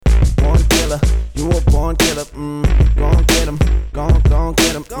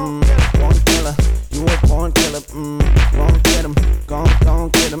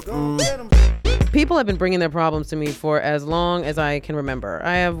bringing their problems to me for as long as I can remember.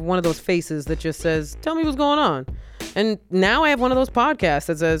 I have one of those faces that just says, tell me what's going on. And now I have one of those podcasts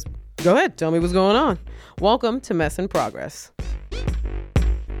that says, go ahead, tell me what's going on. Welcome to Mess in Progress.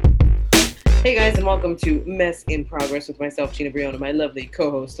 Hey guys, and welcome to Mess in Progress with myself, Gina Briona, my lovely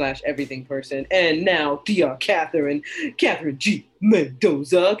co-host / everything person, and now Tia Catherine G.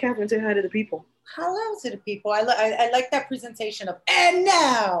 Mendoza. Catherine, say hi to the people. Hello to the people. I like that presentation of, and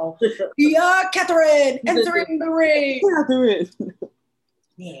now, Tia Catherine entering the ring. Catherine.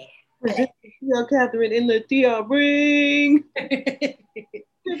 Yeah. Tia Catherine in the Tia ring.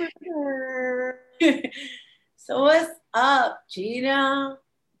 So what's up, Gina?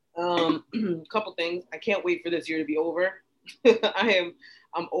 Couple things. I can't wait for this year to be over.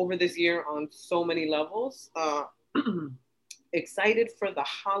 I'm over this year on so many levels. Excited for the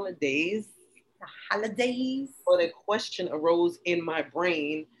holidays. But a question arose in my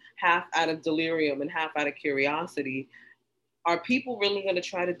brain, half out of delirium and half out of curiosity. Are people really going to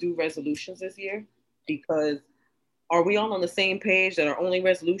try to do resolutions this year? Because are we all on the same page that our only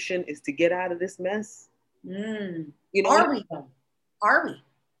resolution is to get out of this mess? You know, Are we?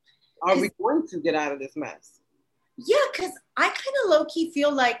 Are we going to get out of this mess? Yeah, because I kind of low-key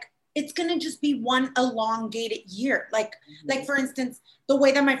feel like it's going to just be one elongated year. Like for instance, the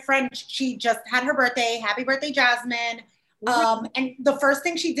way that my friend, she just had her birthday. Happy birthday, Jasmine. And the first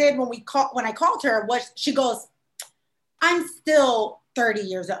thing she did when I called her was she goes, I'm still 30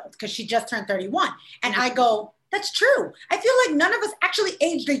 years old, because she just turned 31. And I go, that's true. I feel like none of us actually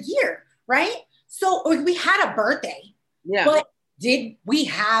aged a year, right? So we had a birthday, but did we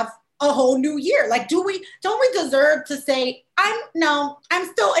have a whole new year? Like, don't we deserve to say, I'm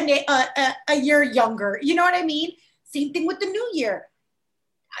still a year younger. You know what I mean? Same thing with the new year.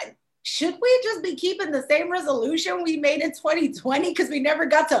 Should we just be keeping the same resolution we made in 2020 because we never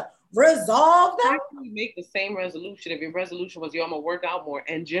got to resolve that? How can you make the same resolution if your resolution was, I'm gonna work out more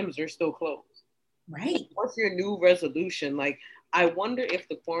and gyms are still closed? Right. What's your new resolution? Like, I wonder if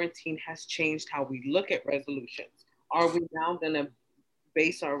the quarantine has changed how we look at resolutions. Are we now gonna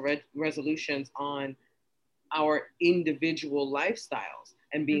base our resolutions on our individual lifestyles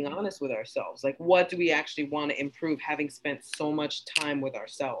and being honest with ourselves? Like, what do we actually want to improve, having spent so much time with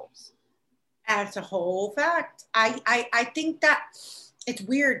ourselves? That's a whole fact. I think that it's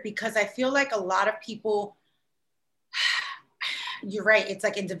weird because I feel like a lot of people, you're right, it's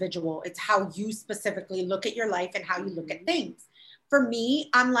like individual. It's how you specifically look at your life and how you look at things. For me,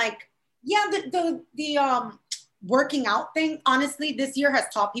 I'm like, the working out thing, honestly, this year has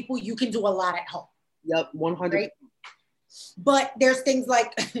taught people you can do a lot at home. Yep, 100%. Right? But there's things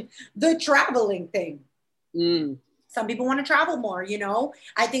like the traveling thing. Some people want to travel more, you know?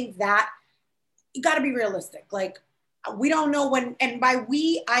 I think that you got to be realistic. Like, we don't know when, and by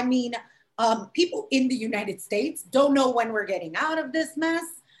we, I mean people in the United States don't know when we're getting out of this mess.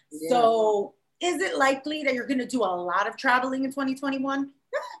 Yeah. So is it likely that you're going to do a lot of traveling in 2021?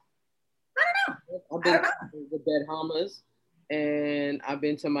 I don't know. I've been to the Bahamas, and I've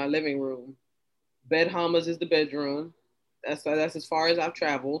been to my living room. Bahamas is the bedroom. That's as far as I've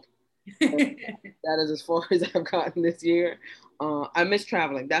traveled. That is as far as I've gotten this year. I miss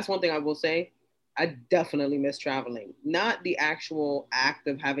traveling. That's one thing I will say. I definitely miss traveling. Not the actual act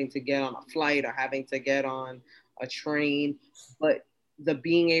of having to get on a flight or having to get on a train, but the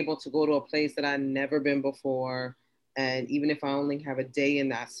being able to go to a place that I've never been before. And even if I only have a day in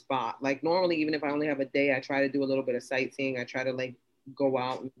that spot, like normally, even if I only have a day, I try to do a little bit of sightseeing. I try to like go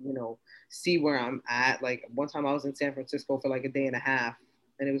out and, see where I'm at. Like one time I was in San Francisco for like a day and a half,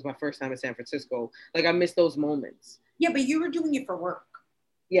 and it was my first time in San Francisco. Like I miss those moments. Yeah, but you were doing it for work.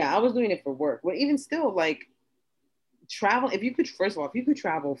 Yeah, I was doing it for work. But even still, like travel, if you could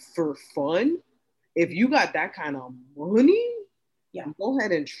travel for fun, if you got that kind of money, go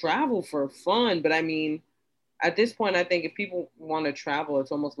ahead and travel for fun. But I mean, at this point, I think if people want to travel,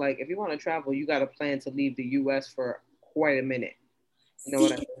 it's almost like if you want to travel, you got to plan to leave the U.S. for quite a minute. You know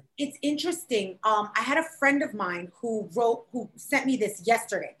what I mean? It's interesting. I had a friend of mine who sent me this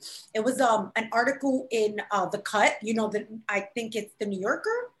yesterday. It was an article in The Cut. I think it's the New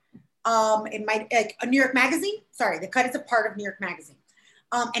Yorker. It might like a New York Magazine. Sorry, The Cut is a part of New York Magazine.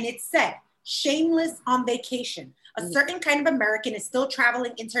 And it said, "Shameless on vacation. A certain kind of American is still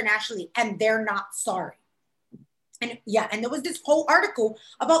traveling internationally, and they're not sorry." And there was this whole article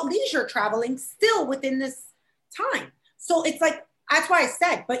about leisure traveling still within this time. So it's like, that's why I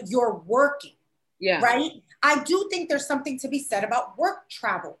said, but you're working, right? I do think there's something to be said about work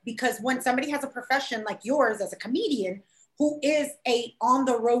travel, because when somebody has a profession like yours as a comedian, who is a on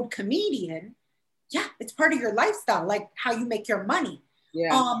the road comedian, it's part of your lifestyle, like how you make your money.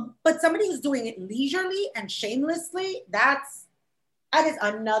 Yeah. But somebody who's doing it leisurely and shamelessly, that is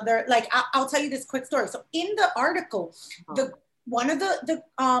another, like, I'll tell you this quick story. So in the article, the one of the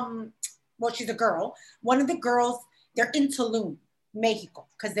well, she's a girl. One of the girls, they're in Tulum, Mexico,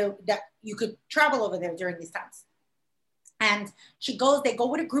 because that you could travel over there during these times. And they go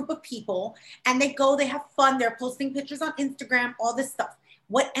with a group of people, and they have fun. They're posting pictures on Instagram, all this stuff.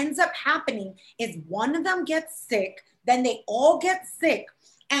 What ends up happening is one of them gets sick, then they all get sick,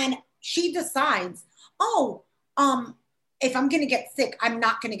 and she decides, oh, if I'm gonna get sick, I'm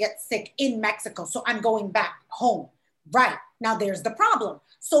not gonna get sick in Mexico, so I'm going back home. Right, now there's the problem.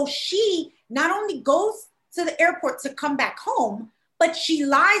 So she not only goes to the airport to come back home, but she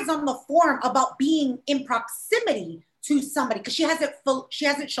lies on the form about being in proximity to somebody because she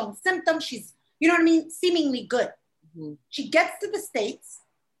hasn't shown symptoms. She's, you know what I mean, seemingly good. Mm-hmm. She gets to the States,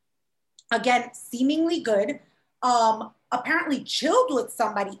 again, seemingly good, apparently chilled with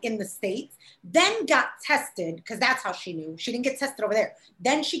somebody in the States, then got tested, because that's how she knew. She didn't get tested over there.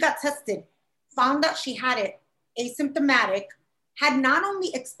 Then she got tested, found out she had it, asymptomatic, had not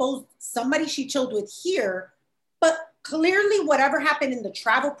only exposed somebody she chilled with here, but clearly whatever happened in the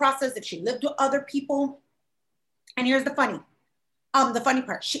travel process, if she lived with other people. And here's the funny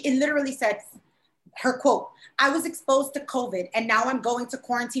part. It literally said, her quote, "I was exposed to COVID and now I'm going to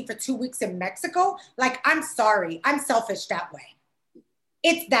quarantine for 2 weeks in Mexico. Like, I'm sorry, I'm selfish that way."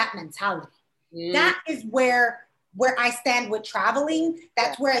 It's that mentality. Mm. That is where I stand with traveling.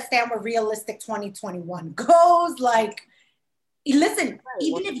 That's where I stand with realistic 2021 goes. Like, listen, right.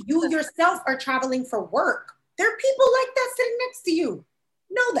 Even if you yourself are traveling for work, there are people like that sitting next to you.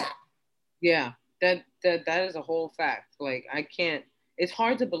 Know that. Yeah, that is a whole fact. Like, it's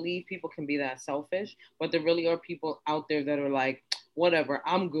hard to believe people can be that selfish, but there really are people out there that are like, whatever,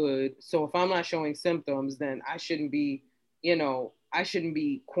 I'm good. So if I'm not showing symptoms, then I shouldn't be, I shouldn't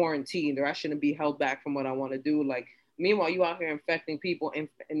be quarantined, or I shouldn't be held back from what I want to do. Like, meanwhile, you out here infecting people, and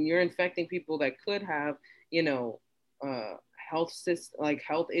you're infecting people that could have,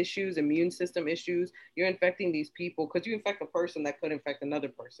 health issues, immune system issues. You're infecting these people because you infect a person that could infect another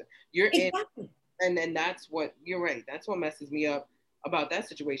person. Exactly. And then that's what, you're right. That's what messes me up about that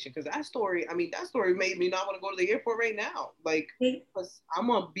situation. Because that story made me not want to go to the airport right now. Like, because I'm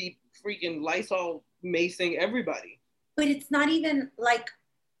going to be freaking Lysol macing everybody. But it's not even like,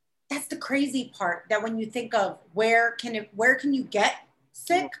 that's the crazy part, that when you think of where can you get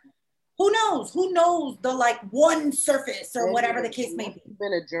sick? Mm-hmm. Who knows the like one surface or whatever the case may be. You've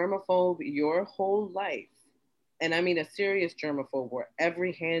been a germaphobe your whole life. And I mean a serious germaphobe, where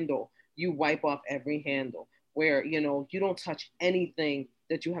every handle, you wipe off every handle, where, you don't touch anything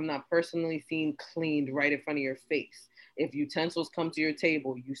that you have not personally seen cleaned right in front of your face. If utensils come to your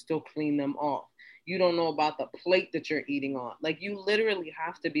table, you still clean them off. You don't know about the plate that you're eating on. Like, you literally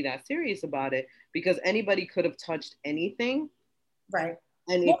have to be that serious about it, because anybody could have touched anything. Right.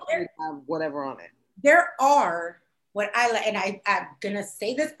 And it could have whatever on it. There are, and I'm going to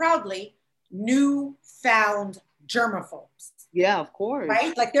say this proudly, newfound germaphobes. Yeah, of course.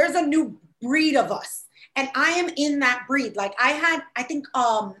 Right? Like, there's a new breed of us. And I am in that breed. Like, I think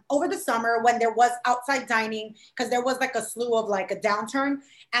over the summer when there was outside dining, because there was like a slew of like a downturn,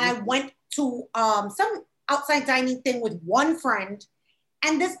 and I went to some outside dining thing with one friend,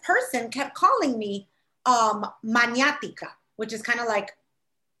 and this person kept calling me maniática, which is kind of like,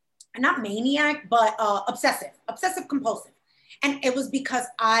 not maniac, but obsessive compulsive. And it was because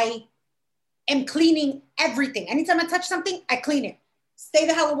I am cleaning everything. Anytime I touch something, I clean it. Stay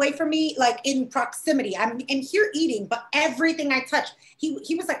the hell away from me, like in proximity. I'm in here eating, but everything I touch,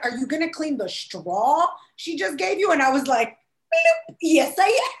 he was like, "Are you gonna clean the straw she just gave you?" And I was like, "Yes,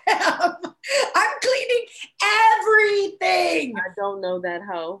 I am. I'm cleaning everything." I don't know that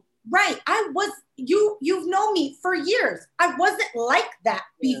hoe. Right. You've known me for years. I wasn't like that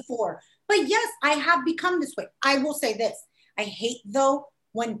before. But yes, I have become this way. I will say this. I hate, though,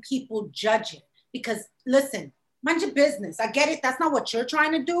 when people judge it. Because, listen, mind your business. I get it. That's not what you're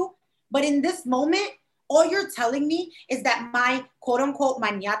trying to do. But in this moment, all you're telling me is that my quote-unquote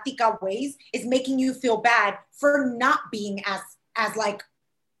maniática ways is making you feel bad for not being as like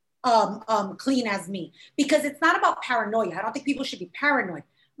clean as me. Because it's not about paranoia. I don't think people should be paranoid.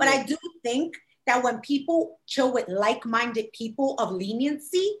 But I do think that when people chill with like-minded people of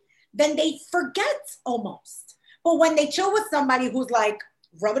leniency, then they forget almost. But when they chill with somebody who's like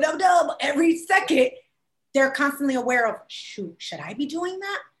rub-a-dub-dub every second, they're constantly aware of, shoot, should I be doing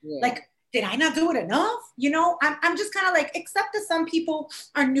that? Yeah. Like, did I not do it enough? I'm just kind of like, except that some people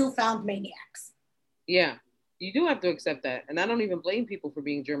are newfound maniacs. Yeah. You do have to accept that. And I don't even blame people for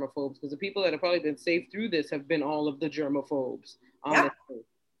being germaphobes, because the people that have probably been safe through this have been all of the germaphobes, honestly. Yeah.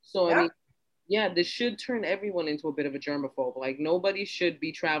 So, I mean, yeah, this should turn everyone into a bit of a germaphobe. Like, nobody should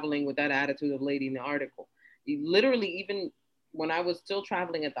be traveling with that attitude of lady in the article. Literally, even when I was still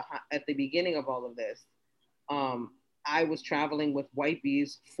traveling at the beginning of all of this, I was traveling with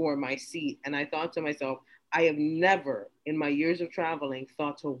wipes for my seat. And I thought to myself, I have never in my years of traveling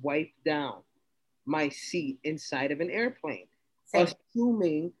thought to wipe down my seat inside of an airplane,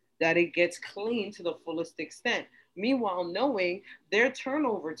 assuming that it gets clean to the fullest extent. Meanwhile, knowing their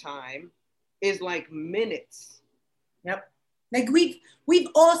turnover time is like minutes. Yep. Like we've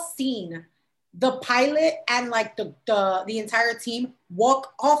all seen the pilot and like the entire team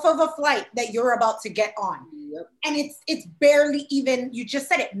walk off of a flight that you're about to get on. Yep. And it's barely even, you just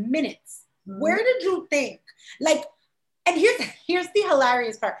said it, minutes. Mm-hmm. Where did you think? Like, and here's the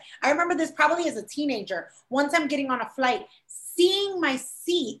hilarious part. I remember this probably as a teenager. Once I'm getting on a flight, seeing my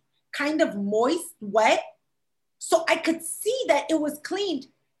seat kind of moist, wet, so I could see that it was cleaned.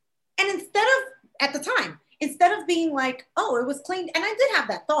 And at the time, instead of being like, oh, it was cleaned, and I did have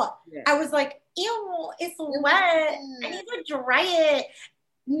that thought. Yeah. I was like, ew, it's wet. I need to dry it.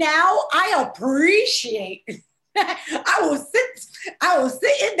 Now I appreciate it. I will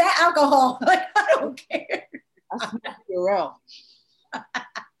sit in that alcohol. Like, I don't care.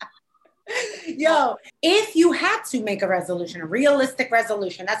 Yo, if you had to make a resolution, a realistic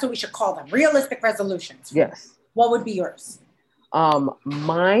resolution, that's what we should call them, realistic resolutions. Yes. What would be yours?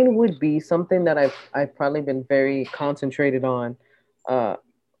 Mine would be something that I've probably been very concentrated on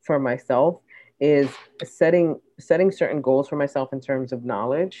for myself, is setting certain goals for myself in terms of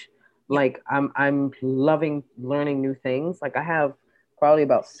knowledge. Like I'm loving learning new things. Like I have probably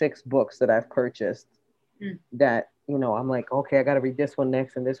about 6 books that I've purchased that, you know, I'm like, okay, I got to read this one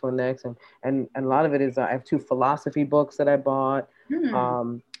next and this one next. And a lot of it is, I have 2 philosophy books that I bought.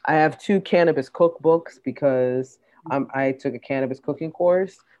 I have 2 cannabis cookbooks because I took a cannabis cooking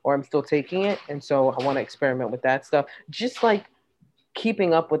course, or I'm still taking it. And so I want to experiment with that stuff. Just like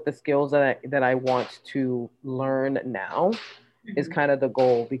keeping up with the skills that I want to learn now is kind of the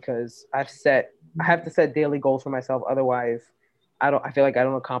goal, because I have to set daily goals for myself. Otherwise, I feel like I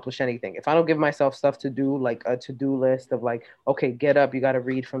don't accomplish anything. If I don't give myself stuff to do, like a to-do list of like, okay, get up, you got to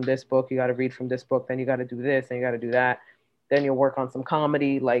read from this book, you got to read from this book, then you got to do this, and you got to do that. Then you'll work on some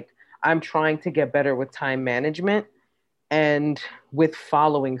comedy. Like, I'm trying to get better with time management and with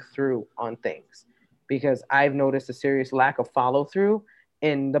following through on things, because I've noticed a serious lack of follow through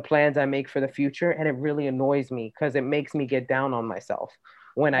in the plans I make for the future. And it really annoys me, because it makes me get down on myself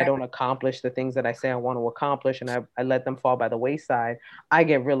when I don't accomplish the things that I say I want to accomplish, and I let them fall by the wayside. I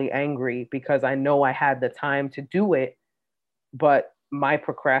get really angry because I know I had the time to do it, but my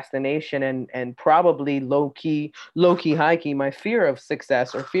procrastination and probably low-key, high-key, my fear of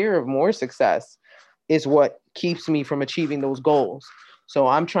success or fear of more success is what keeps me from achieving those goals. So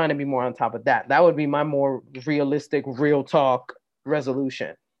I'm trying to be more on top of that. That would be my more realistic, real talk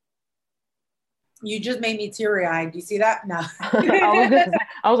resolution. You just made me teary-eyed. You see that? No.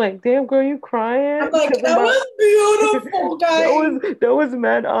 I was like, damn, girl, you crying? I'm like, that was beautiful, guys. That was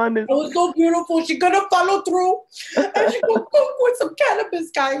mad honest. That was so beautiful. She's gonna follow through, and she's gonna cook with some cannabis,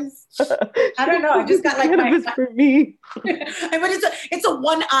 guys. I don't know. I just got like cannabis for me. But it's a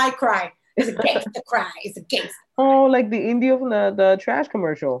one-eye cry. It's a gangster cry. It's a gangster. Oh, like the India from the trash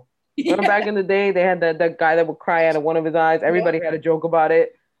commercial. Yeah. Back in the day, they had that guy that would cry out of one of his eyes. Everybody had a joke about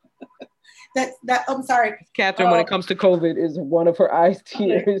it. That I'm sorry. Catherine, when it comes to COVID, is one of her eyes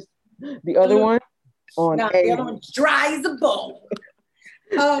tears. The other one the other one's dry as a bone.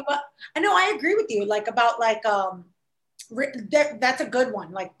 I know, I agree with you. Like about like that's a good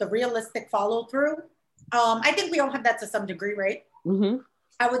one. Like the realistic follow through. I think we all have that to some degree, right? Mm-hmm.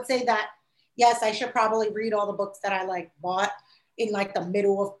 I would say that yes, I should probably read all the books that I like bought in like the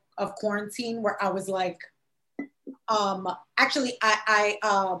middle of quarantine, where I was like. Actually, I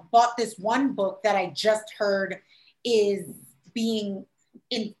bought this one book that I just heard is being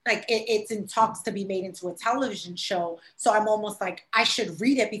in, like, it's in talks to be made into a television show. So I'm almost like, I should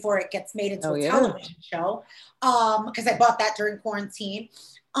read it before it gets made into a television show. Because I bought that during quarantine.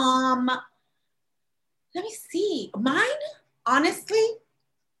 Let me see. Mine, honestly,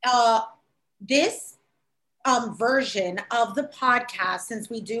 this version of the podcast, since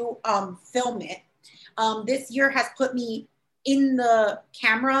we do film it, this year has put me in the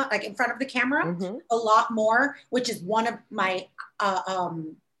camera, like in front of the camera, a lot more, which is one of my, I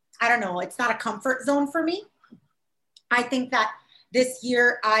don't know, it's not a comfort zone for me. I think that this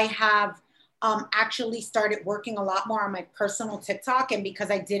year I have actually started working a lot more on my personal TikTok, and because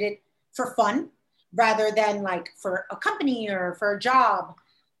I did it for fun, rather than like for a company or for a job.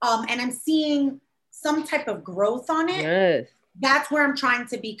 And I'm seeing some type of growth on it. Yes. That's where I'm trying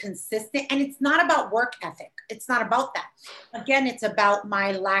to be consistent. And it's not about work ethic. It's not about that. Again, it's about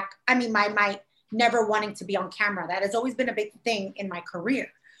my my never wanting to be on camera. That has always been a big thing in my career,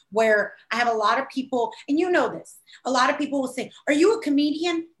 where I have a lot of people, and you know this, a lot of people will say, are you a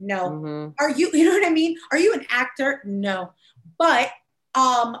comedian? No. Mm-hmm. Are you know what I mean? Are you an actor? No. But,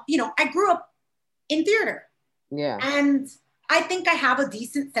 I grew up in theater. Yeah. And I think I have a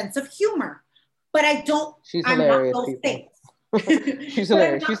decent sense of humor, but She's I'm hilarious, not those things. She's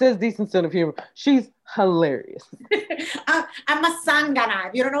hilarious. She says decent sense of humor. She's hilarious. I'm a sangana.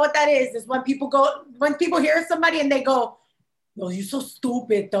 If you don't know what that is when people hear somebody and they go, "Oh, you're so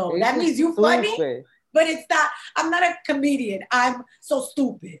stupid," though. That means you funny. But it's not. I'm not a comedian. I'm so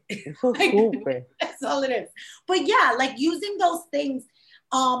stupid. You're so stupid. That's all it is. But yeah, like using those things,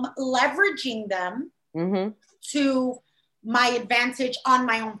 leveraging them to my advantage on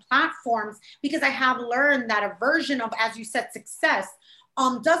my own platforms, because I have learned that a version of, as you said, success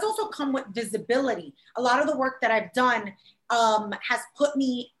does also come with visibility. A lot of the work that I've done has put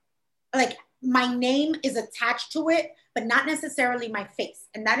me, like, my name is attached to it, but not necessarily my face.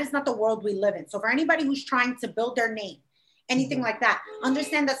 And that is not the world we live in. So for anybody who's trying to build their name, anything like that,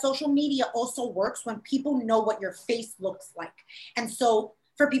 understand that social media also works when people know what your face looks like. And so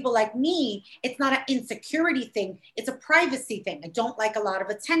for people like me, it's not an insecurity thing. It's a privacy thing. I don't like a lot of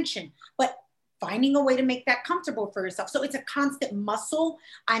attention, but finding a way to make that comfortable for yourself. So it's a constant muscle.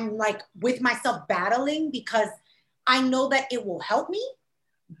 I'm like with myself battling, because I know that it will help me,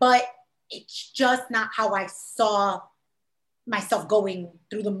 but it's just not how I saw myself going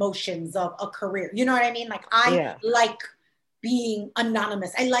through the motions of a career. You know what I mean? Like I like being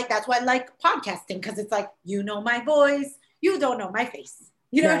anonymous. That's why I like podcasting, because it's like, you know my voice, you don't know my face.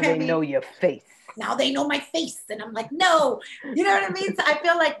 You know what I mean? They know your face. Now they know my face. And I'm like, no, you know what I mean? So I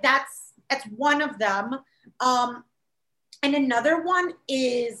feel like that's one of them. And another one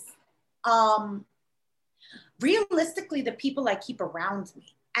is realistically the people I keep around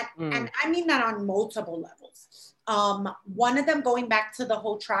me. And I mean that on multiple levels. One of them, going back to the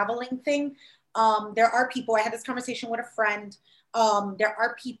whole traveling thing, there are people, I had this conversation with a friend, there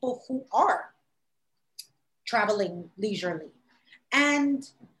are people who are traveling leisurely and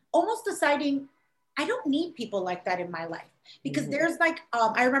almost deciding, I don't need people like that in my life. Because there's like,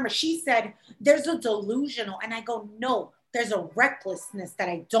 I remember she said, there's a delusional. And I go, no, there's a recklessness that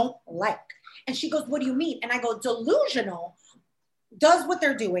I don't like. And she goes, what do you mean? And I go, delusional does what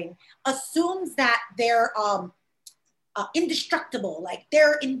they're doing, assumes that they're indestructible, like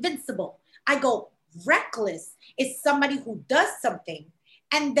they're invincible. I go, reckless is somebody who does something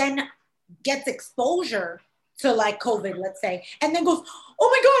and then gets exposure to like COVID, let's say, and then goes, oh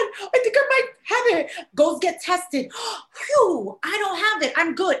my God, I think I might have it. Goes get tested. Phew, I don't have it.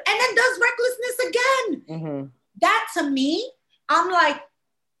 I'm good. And then does recklessness again. That to me, I'm like,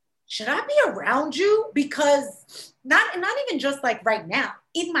 should I be around you? Because not even just like right now,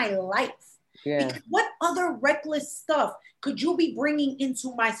 in my life. Yeah. Because what other reckless stuff could you be bringing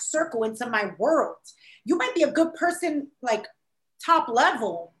into my circle, into my world? You might be a good person, like top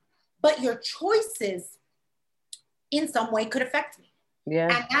level, but your choices in some way could affect me. Yeah.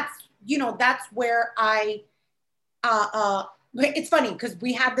 And that's where it's funny because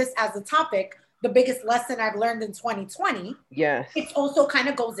we had this as a topic, the biggest lesson I've learned in 2020. Yes. It also kind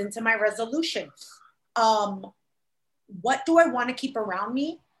of goes into my resolution. What do I want to keep around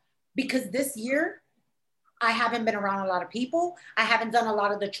me? Because this year, I haven't been around a lot of people. I haven't done a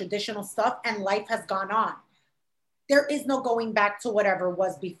lot of the traditional stuff, and life has gone on. There is no going back to whatever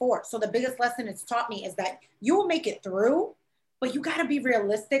was before. So the biggest lesson it's taught me is that you will make it through, but you got to be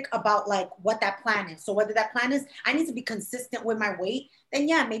realistic about like what that plan is. So whether that plan is, I need to be consistent with my weight, then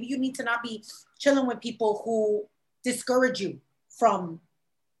yeah, maybe you need to not be chilling with people who discourage you from,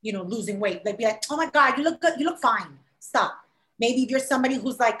 losing weight. Like be like, oh my God, you look good, you look fine. Stop. Maybe if you're somebody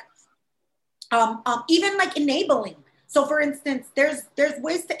who's like, even like enabling. So for instance, there's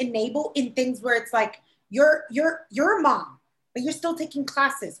ways to enable in things where it's like, you're a mom, but you're still taking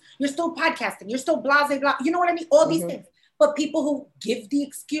classes. You're still podcasting. You're still blah, blah, blah. You know what I mean? All these things. But people who give the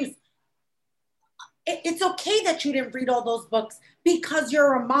excuse, it's okay that you didn't read all those books because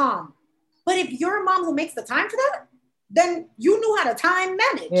you're a mom. But if you're a mom who makes the time for that, then you knew how to time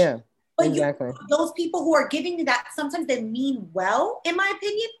manage. Yeah, but exactly. Those people who are giving you that, sometimes they mean well, in my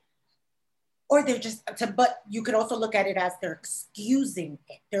opinion, or they're just, but you could also look at it as they're excusing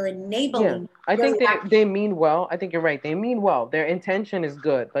it. They're enabling. Yeah. I think they mean well. I think you're right. They mean well. Their intention is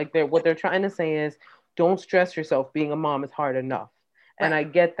good. Like what they're trying to say is, don't stress yourself. Being a mom is hard enough. And I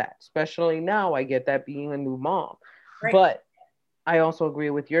get that, especially now, I get that being a new mom. Right. But I also agree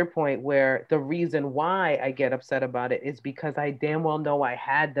with your point where the reason why I get upset about it is because I damn well know I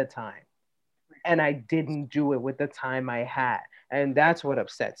had the time and I didn't do it with the time I had. And that's what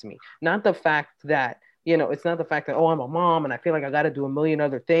upsets me. Not the fact that, it's not the fact that, oh, I'm a mom and I feel like I got to do a million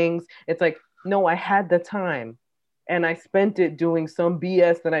other things. It's like, no, I had the time and I spent it doing some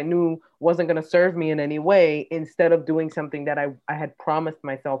BS that I knew wasn't going to serve me in any way instead of doing something that I had promised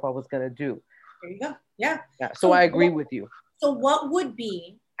myself I was going to do. There you go. Yeah. So I agree with you. So what would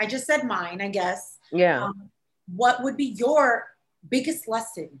be, I just said mine, I guess. Yeah. What would be your biggest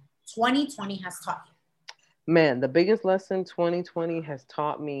lesson 2020 has taught you? Man, the biggest lesson 2020 has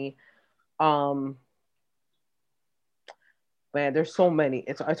taught me, man, there's so many.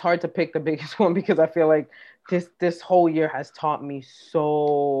 It's hard to pick the biggest one because I feel like this whole year has taught me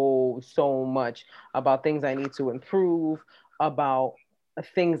so much about things I need to improve, about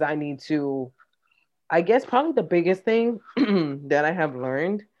things I need to, I guess probably the biggest thing that I have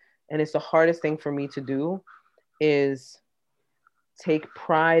learned, and it's the hardest thing for me to do, is take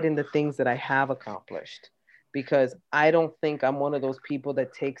pride in the things that I have accomplished. Because I don't think I'm one of those people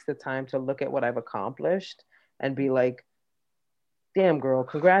that takes the time to look at what I've accomplished and be like, damn girl,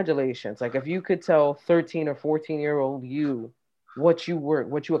 congratulations. Like if you could tell 13 or 14-year-old you what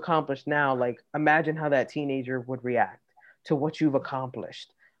you accomplished now, like imagine how that teenager would react to what you've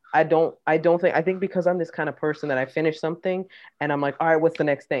accomplished. I think because I'm this kind of person that I finish something and I'm like, all right, what's the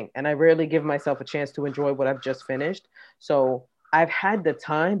next thing? And I rarely give myself a chance to enjoy what I've just finished. So I've had the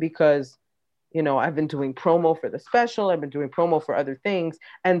time because, I've been doing promo for the special, I've been doing promo for other things,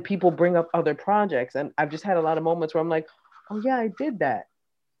 and people bring up other projects. And I've just had a lot of moments where I'm like, oh yeah, I did that.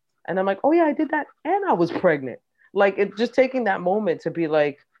 And I'm like, oh yeah, I did that. And I was pregnant. Like it just taking that moment to be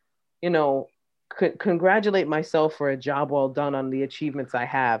like, congratulate myself for a job well done on the achievements I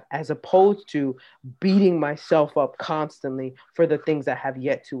have, as opposed to beating myself up constantly for the things I have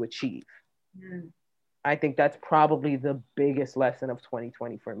yet to achieve. I think that's probably the biggest lesson of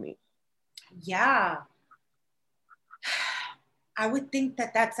 2020 for me. Yeah. I would think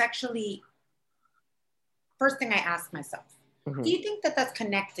that that's actually first thing I ask myself. Mm-hmm. Do you think that that's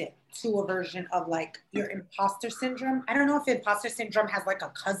connected to a version of like your imposter syndrome? I don't know if imposter syndrome has like a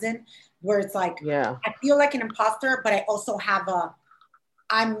cousin where it's like, yeah, I feel like an imposter, but I also have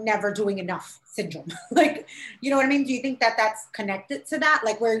I'm never doing enough syndrome. Like, you know what I mean? Do you think that that's connected to that?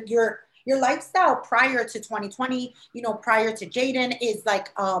 Like where your lifestyle prior to 2020, prior to Jaden is like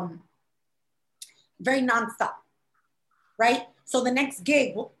very nonstop, right? So the next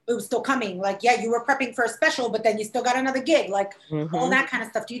gig, it was still coming. Like, yeah, you were prepping for a special, but then you still got another gig, like all that kind of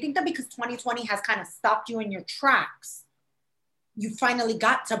stuff. Do you think that because 2020 has kind of stopped you in your tracks, you finally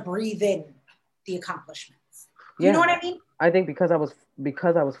got to breathe in the accomplishments? You know what I mean? I think because I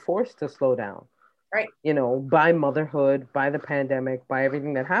was forced to slow down, right? By motherhood, by the pandemic, by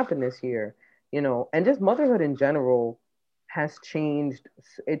everything that happened this year, and just motherhood in general has changed.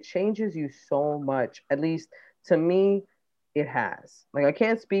 It changes you so much. At least to me, it has. Like, I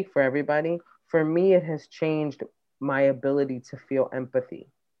can't speak for everybody. For me, it has changed my ability to feel empathy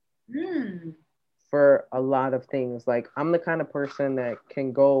for a lot of things. Like, I'm the kind of person that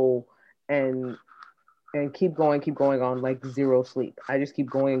can go and keep going on like zero sleep. I just keep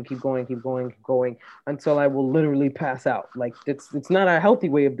going until I will literally pass out. Like, it's not a healthy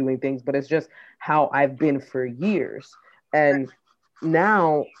way of doing things, but it's just how I've been for years. And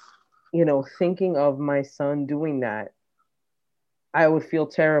now, thinking of my son doing that, I would feel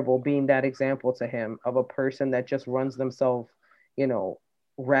terrible being that example to him of a person that just runs themselves,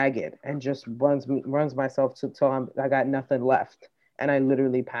 ragged and just runs myself till I got nothing left and I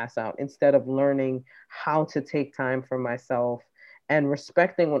literally pass out, instead of learning how to take time for myself and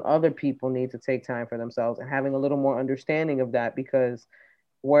respecting when other people need to take time for themselves and having a little more understanding of that. Because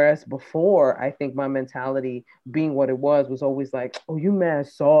whereas before, I think my mentality being what it was always like, oh, you mad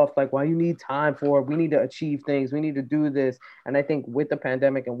soft, like, why you need time for it? We need to achieve things, we need to do this. And I think with the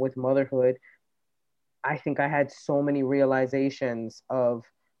pandemic and with motherhood, I think I had so many realizations of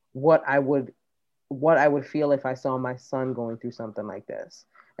what I would feel if I saw my son going through something like this.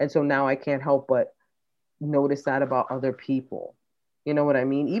 And so now I can't help but notice that about other people. You know what I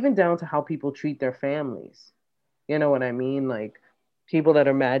mean? Even down to how people treat their families. You know what I mean? Like, people that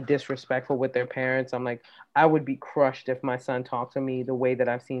are mad disrespectful with their parents. I'm like, I would be crushed if my son talked to me the way that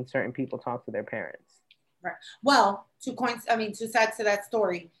I've seen certain people talk to their parents. Right. Well, two sides to that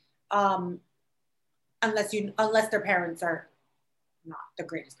story. Unless their parents are not the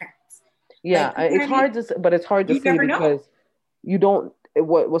greatest parents. Yeah, like, it's hard to say because you don't,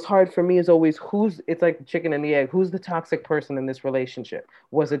 what was hard for me is always it's like the chicken and the egg. Who's the toxic person in this relationship?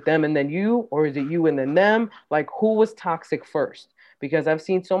 Was it them and then you, or is it you and then them? Like, who was toxic first? Because I've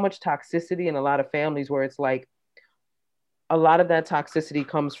seen so much toxicity in a lot of families where it's like a lot of that toxicity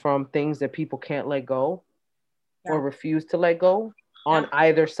comes from things that people can't let go or refuse to let go on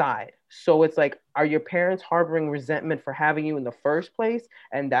either side. So it's like, are your parents harboring resentment for having you in the first place?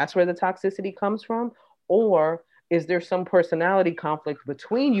 And that's where the toxicity comes from? Or is there some personality conflict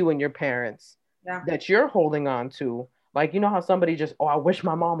between you and your parents that you're holding on to? Like, you know how somebody just, oh, I wish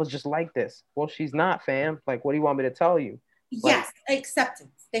my mom was just like this. Well, she's not, fam. Like, what do you want me to tell you? Yes,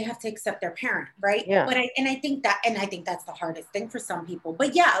 acceptance. They have to accept their parent, right? Yeah. But I think that's the hardest thing for some people.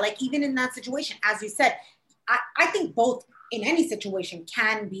 But yeah, like even in that situation, as you said, I think both in any situation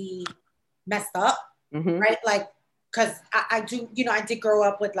can be messed up, right? Like, because I do, I did grow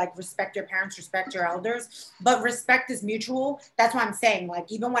up with like respect your parents, respect your elders, but respect is mutual. That's what I'm saying.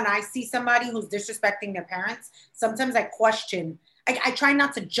 Like, even when I see somebody who's disrespecting their parents, sometimes I question, I try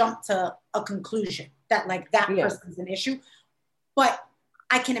not to jump to a conclusion that like that person's an issue. But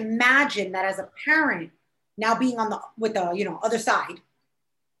I can imagine that as a parent, now being with the other side,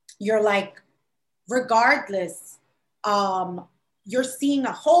 you're like, regardless, you're seeing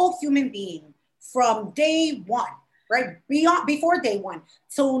a whole human being from day one, right? Before day one.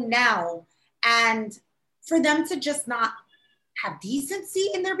 So now, and for them to just not have decency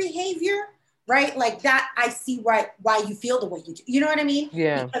in their behavior, right? Like that, I see why you feel the way you do. You know what I mean?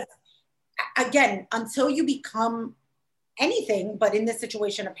 Yeah. Because again, until you become anything, but in this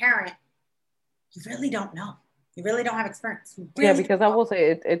situation, a parent, you really don't know. You really don't have experience. Really because I will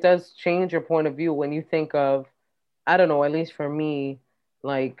say it does change your point of view when you think of, I don't know, at least for me,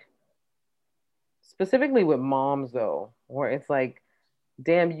 like specifically with moms though, where it's like,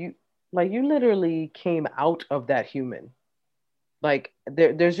 damn, you literally came out of that human. Like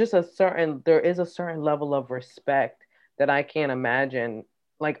there is a certain level of respect that I can't imagine.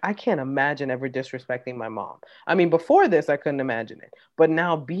 Like I can't imagine ever disrespecting my mom. I mean, before this, I couldn't imagine it. But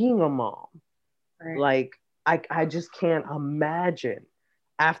now being a mom, like I just can't imagine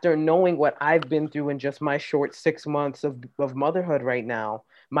after knowing what I've been through in just my short 6 months of motherhood right now.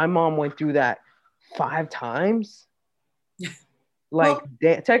 My mom went through that 5 times. Like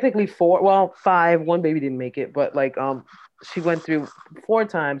technically four, well, five, one baby didn't make it, but like she went through 4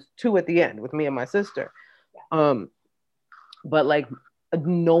 times, two at the end with me and my sister. But like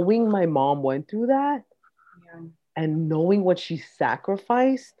knowing my mom went through that and knowing what she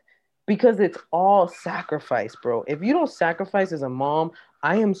sacrificed, because it's all sacrifice, bro. If you don't sacrifice as a mom,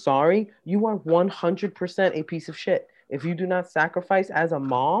 I am sorry, you are 100% a piece of shit. If you do not sacrifice as a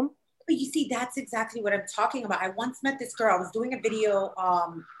mom. But you see, that's exactly what I'm talking about. I once met this girl. I was doing a video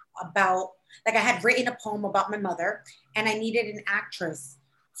about, like, I had written a poem about my mother, and I needed an actress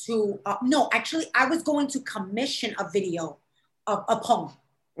to, no, actually, I was going to commission a video of a poem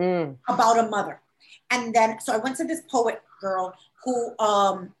about a mother. And then, so I went to this poet girl who,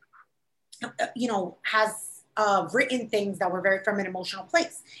 has written things that were very from an emotional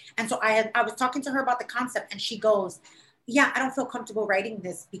place. And so I was talking to her about the concept, and she goes, yeah, I don't feel comfortable writing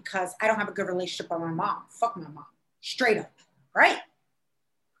this because I don't have a good relationship with my mom. Fuck my mom. Straight up. Right?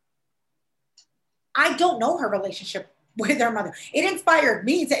 I don't know her relationship with her mother. It inspired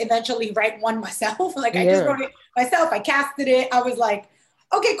me to eventually write one myself. Like I just wrote it myself. I casted it. I was like,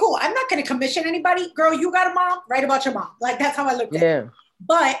 okay, cool. I'm not going to commission anybody. Girl, you got a mom? Write about your mom. Like that's how I looked at it.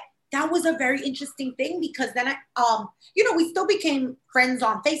 But that was a very interesting thing because then we still became friends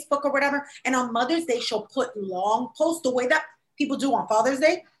on Facebook or whatever. And on Mother's Day, she'll put long posts the way that people do on Father's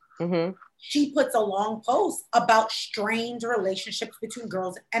Day. Mm-hmm. She puts a long post about strained relationships between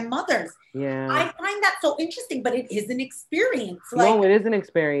girls and mothers. Yeah. I find that so interesting, but it is an experience. No, it is an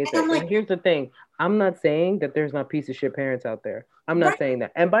experience. And here's the thing. I'm not saying that there's not piece of shit parents out there. I'm not saying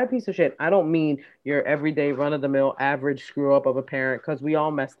that. And by piece of shit, I don't mean your everyday run-of-the-mill average screw up of a parent, because we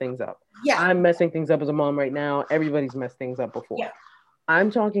all mess things up. Yeah. I'm messing things up as a mom right now. Everybody's messed things up before. Yeah. I'm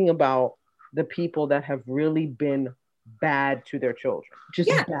talking about the people that have really been bad to their children,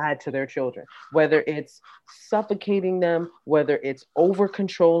 bad to their children, whether it's suffocating them, whether it's over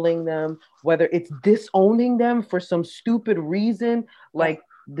controlling them, whether it's disowning them for some stupid reason, like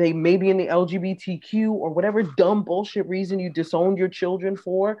they may be in the LGBTQ or whatever dumb bullshit reason you disowned your children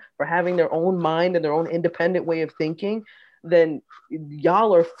for having their own mind and their own independent way of thinking. Then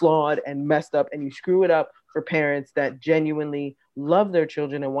y'all are flawed and messed up, and you screw it up for parents that genuinely love their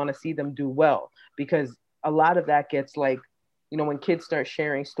children and want to see them do well. Because a lot of that gets like, when kids start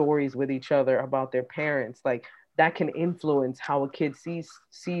sharing stories with each other about their parents, like that can influence how a kid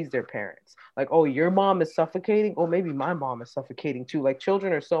sees their parents. Like, oh, your mom is suffocating. Oh, maybe my mom is suffocating too. Like,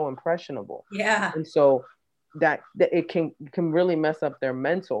 children are so impressionable. Yeah. And so that it can really mess up their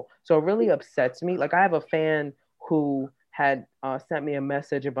mental. So it really upsets me. Like, I have a fan who had sent me a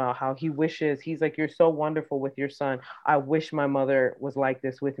message about how he's like, you're so wonderful with your son. I wish my mother was like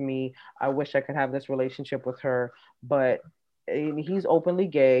this with me. I wish I could have this relationship with her. But he's openly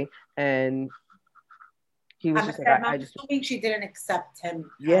gay, and he was just like, I'm assuming she didn't accept him.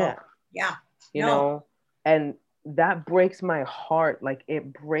 Yeah. Yeah. You know, and that breaks my heart. Like,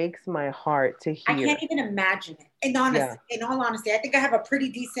 it breaks my heart to hear. I can't even imagine it. In all honesty, I think I have a pretty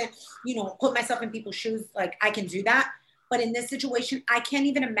decent, put myself in people's shoes. Like, I can do that. But in this situation, I can't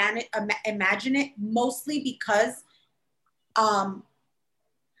even imagine it, mostly because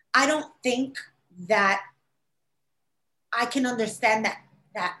I don't think that I can understand that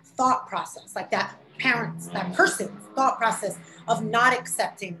thought process, like that person's thought process of not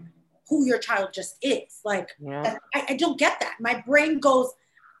accepting who your child just is. Like, I don't get that. My brain goes,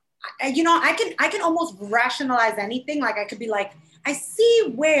 I can almost rationalize anything. Like, I could be like, I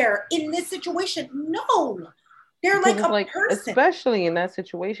see where in this situation, no, they're like a person. Especially in that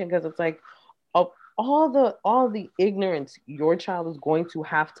situation, because it's like all the ignorance your child is going to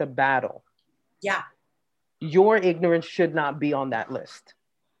have to battle. Yeah. Your ignorance should not be on that list.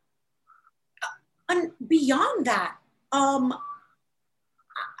 And beyond that, I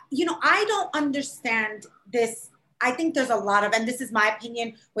don't understand this. I think there's a lot of, and this is my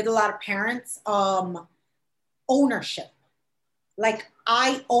opinion, with a lot of parents, ownership. Like,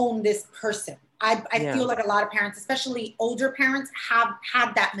 I own this person. I feel like a lot of parents, especially older parents, have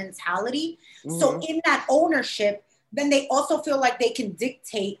had that mentality. Mm-hmm. So in that ownership, then they also feel like they can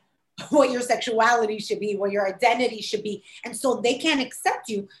dictate what your sexuality should be, what your identity should be. And so they can't accept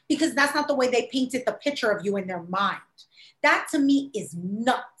you because that's not the way they painted the picture of you in their mind. That to me is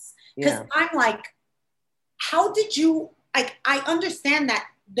nuts. Because I'm like, how did you, like, I understand that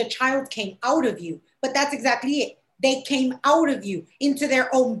the child came out of you, but that's exactly it. They came out of you into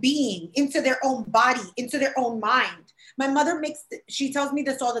their own being, into their own body, into their own mind. My mother she tells me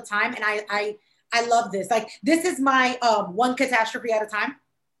this all the time. And I love this. Like, this is my one catastrophe at a time.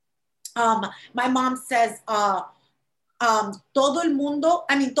 My mom says, toda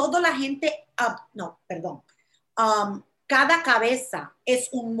la gente, cada cabeza es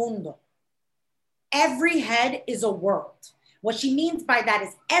un mundo. Every head is a world. What she means by that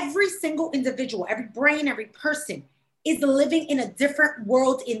is every single individual, every brain, every person is living in a different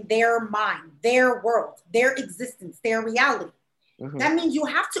world in their mind, their world, their existence, their reality. Mm-hmm. That means you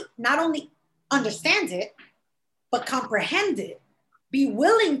have to not only understand it, but comprehend it, be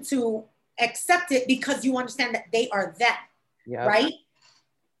willing to accept it because you understand that they are them, right?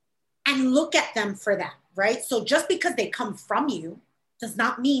 And look at them for that, right? So just because they come from you does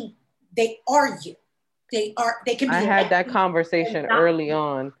not mean they are you. They can be. I had that conversation early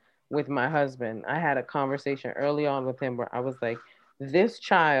on with my husband. I had a conversation early on with him where I was like, this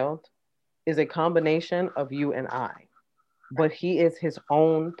child is a combination of you and I, but he is his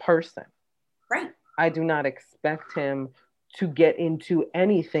own person. Right. I do not expect him to get into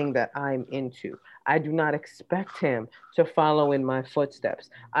anything that I'm into. I do not expect him to follow in my footsteps.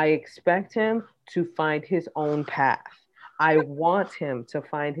 I expect him to find his own path. I want him to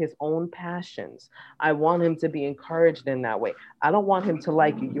find his own passions. I want him to be encouraged in that way. I don't want him to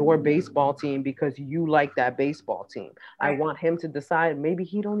like your baseball team because you like that baseball team. Right. I want him to decide maybe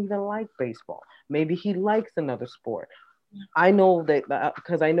he don't even like baseball. Maybe he likes another sport. I know that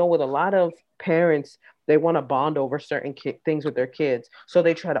because I know with a lot of parents, they want to bond over certain things with their kids. So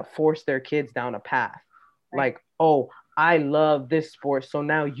they try to force their kids down a path. Right. Like, oh, I love this sport, so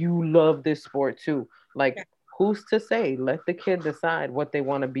now you love this sport too. Like, yeah. Who's to say? Let the kid decide what they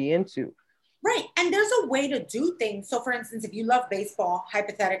want to be into. Right. And there's a way to do things. So for instance, if you love baseball,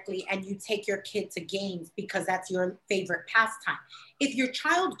 hypothetically, and you take your kid to games because that's your favorite pastime, if your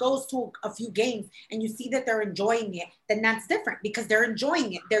child goes to a few games and you see that they're enjoying it, then that's different because they're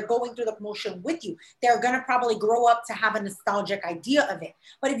enjoying it. They're going through the motion with you. They're going to probably grow up to have a nostalgic idea of it.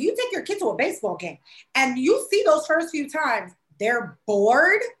 But if you take your kid to a baseball game and you see those first few times, they're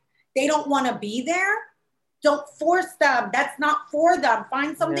bored, they don't want to be there, don't force them. That's not for them.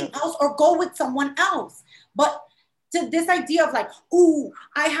 Find something else or go with someone else. But to this idea of like, ooh,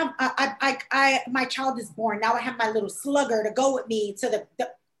 my child is born. Now I have my little slugger to go with me to the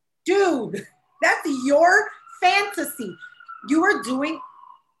dude, that's your fantasy. You are doing,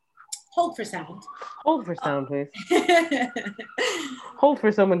 hold for sound. Hold for sound, please. Hold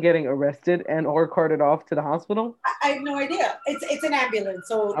for someone getting arrested and or carted off to the hospital. I have no idea. It's an ambulance.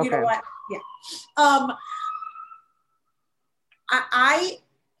 So you know what? Yeah.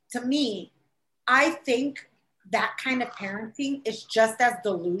 To me, I think that kind of parenting is just as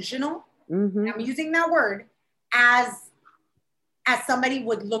delusional. I'm using that word as somebody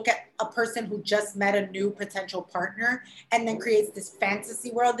would look at a person who just met a new potential partner and then creates this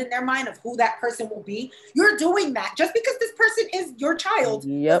fantasy world in their mind of who that person will be. You're doing that just because this person is your child.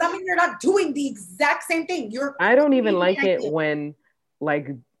 Does that mean you're not doing the exact same thing? I don't even like it when, like,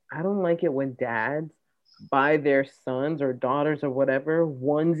 I don't like it when dads buy their sons or daughters or whatever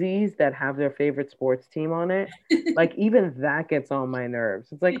onesies that have their favorite sports team on it. Like, even that gets on my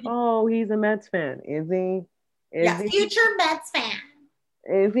nerves. It's like, oh, he's a Mets fan. Is he? Future Mets fan.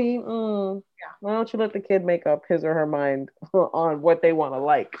 Is he? Why don't you let the kid make up his or her mind on what they want to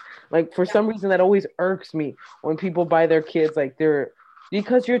like? Like, for some reason, that always irks me when people buy their kids, like,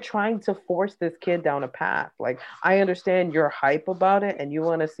 because you're trying to force this kid down a path. Like, I understand you're hype about it and you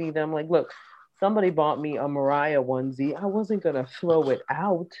want to see them, like, look, somebody bought me a Mariah onesie. I wasn't going to throw it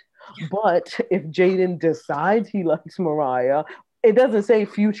out. But if Jaden decides he likes Mariah, it doesn't say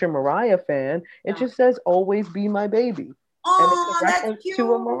future Mariah fan. It just says always be my baby. Oh, and it's a reference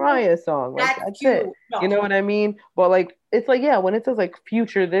to a Mariah song. Like, that's cute. it. No. You know what I mean? But like, it's like, yeah, when it says like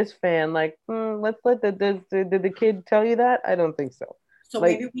future this fan, like, let's let did the kid tell you that? I don't think so. So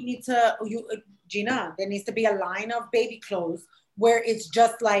like, maybe we need to, Gina, there needs to be a line of baby clothes where it's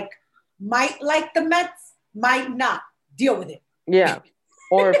just like, might like the Mets, might not. Deal with it. Yeah.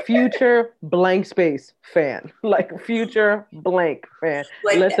 Or future blank space fan. Like, future blank fan.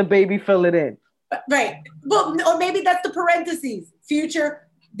 Like, let the baby fill it in. Right. Well, or maybe that's the parentheses. Future,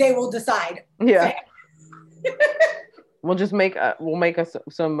 they will decide. Yeah. We'll just make us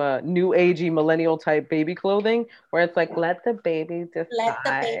some new agey millennial type baby clothing where it's like, let the baby decide. Let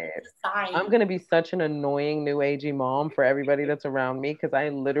the baby decide. I'm gonna be such an annoying new agey mom for everybody that's around me, because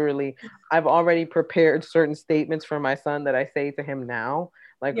I've already prepared certain statements for my son that I say to him now.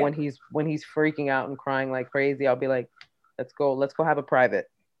 Like, when he's freaking out and crying like crazy, I'll be like, let's go have a private.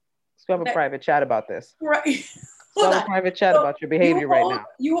 Let's go have a private chat about this. Right. Let's have a private chat about your behavior right now.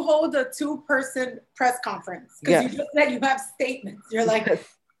 You hold a 2-person press conference because you just said you have statements. You're like,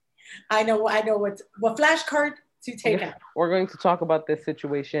 I know what flashcard to take out. We're going to talk about this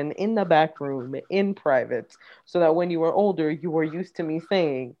situation in the back room, in private, so that when you were older, you were used to me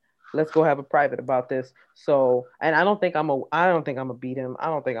saying, let's go have a private about this. So, and I don't think I'm gonna beat him. I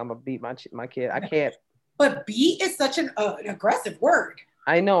don't think I'm gonna beat my kid. I can't. But beat is such an aggressive word.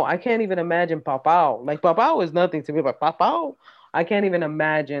 I know. I can't even imagine papao. Like, papao is nothing to me, but papao, I can't even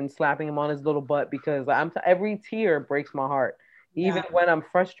imagine slapping him on his little butt, because every tear breaks my heart. Even when I'm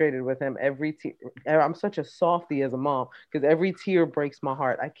frustrated with him, every tear. I'm such a softie as a mom, because every tear breaks my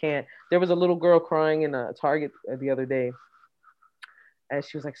heart. I can't. There was a little girl crying in a Target the other day, and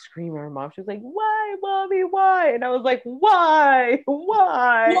she was like screaming at her mom. She was like, "Why, mommy? Why?" And I was like, "Why?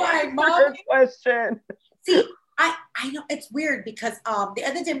 Why, mom?" Question. See, I know it's weird because the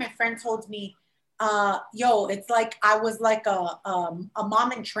other day my friend told me, it's like I was like a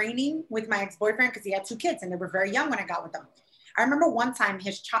mom in training with my ex-boyfriend, because he had 2 kids and they were very young when I got with them. I remember one time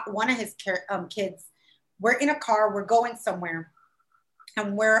one of his kids, we're in a car, we're going somewhere,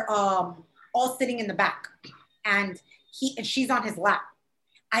 and we're all sitting in the back, and she's on his lap.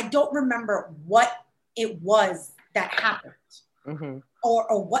 I don't remember what it was that happened,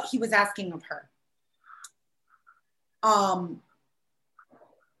 or what he was asking of her. I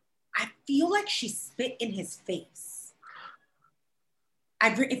feel like she spit in his face.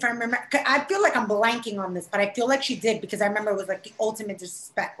 If I remember, I feel like I'm blanking on this, but I feel like she did, because I remember it was like the ultimate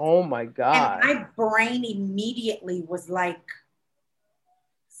disrespect. Oh my God. And my brain immediately was like,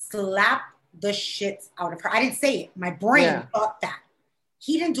 slap the shit out of her. I didn't say it. My brain thought that.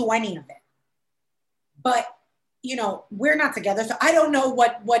 He didn't do any of it. But we're not together, so I don't know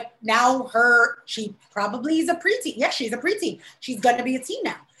what now she probably is a preteen. Yeah, she's a preteen. She's gonna be a teen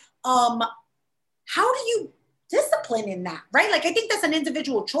now. How do you discipline in that, right? Like, I think that's an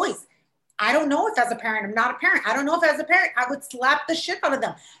individual choice. I don't know if as a parent, I'm not a parent. I don't know if as a parent, I would slap the shit out of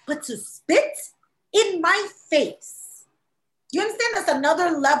them. But to spit in my face, you understand? That's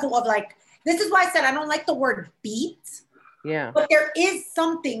another level of like, this is why I said I don't like the word beat. Yeah. But there is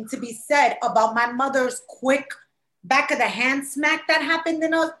something to be said about my mother's quick back of the hand smack that happened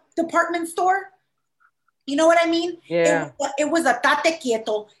in a department store. You know what I mean? Yeah. It was a tate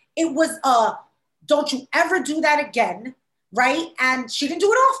quieto. It was don't you ever do that again, right? And she didn't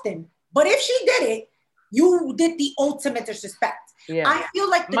do it often. But if she did it, you did the ultimate disrespect. Yeah. I feel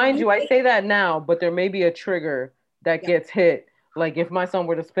like mind you, I say that now, but there may be a trigger that gets hit. Like, if my son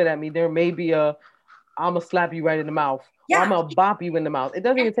were to spit at me, there may be I'm gonna slap you right in the mouth. or I'm gonna bop you in the mouth. It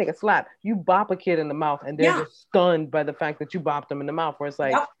doesn't even take a slap. You bop a kid in the mouth and they're just stunned by the fact that you bopped them in the mouth, where it's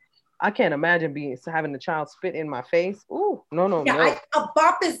like, I can't imagine having the child spit in my face. Ooh, no. A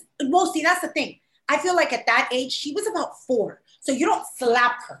bop is, well, see, that's the thing. I feel like at that age, she was about 4. So you don't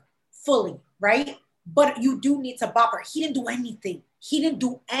slap her fully, right? But you do need to bop her. He didn't do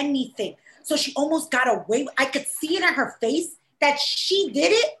anything. So she almost got away. I could see it in her face that she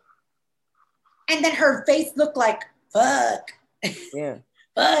did it. And then her face looked like, fuck. Yeah.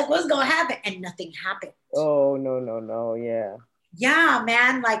 Fuck, what's going to happen? And nothing happened. Oh, no. Yeah. Yeah,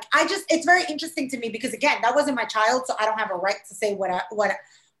 man. Like, it's very interesting to me because, again, that wasn't my child. So I don't have a right to say what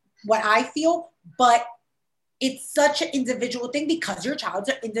I feel. But it's such an individual thing because your child's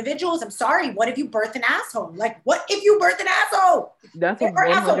are individuals. I'm sorry. What if you birth an asshole? Like, what if you birth an asshole? That's a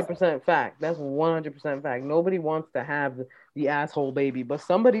 100% fact. That's 100% fact. Nobody wants to have the asshole baby, but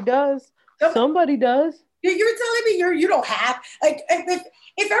somebody does. Somebody does. You're telling me you don't have, like,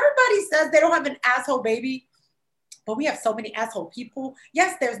 if everybody says they don't have an asshole baby, but we have so many asshole people.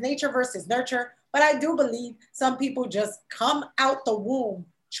 Yes, there's nature versus nurture, but I do believe some people just come out the womb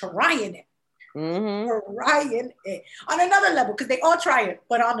trying it. Trying it on another level, because they all try it,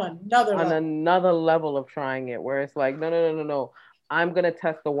 but on another level of trying it, where it's like, no. I'm gonna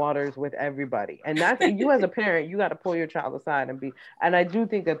test the waters with everybody, and that's you as a parent. You got to pull your child aside and I do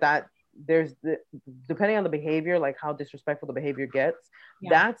think that there's depending on the behavior, like how disrespectful the behavior gets.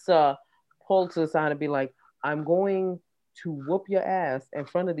 That's a pull to the side and be like, I'm going to whoop your ass in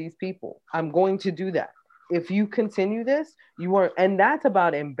front of these people. I'm going to do that. If you continue this, and that's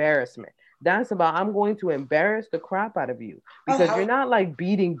about embarrassment. That's about, I'm going to embarrass the crap out of you, because you're not like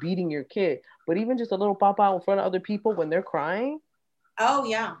beating your kid, but even just a little pop out in front of other people when they're crying. Oh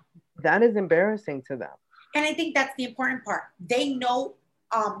yeah. That is embarrassing to them. And I think that's the important part. They know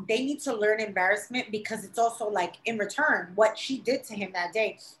they need to learn embarrassment, because it's also like, in return, what she did to him that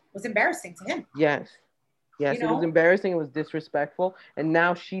day was embarrassing to him. Yes, it was embarrassing. It was disrespectful. And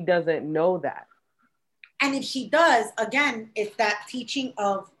now she doesn't know that. And if she does, again, it's that teaching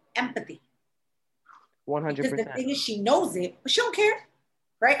of empathy. 100%. Because the thing is, she knows it, but she don't care,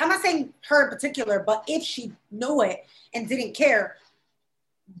 right? I'm not saying her in particular, but if she knew it and didn't care,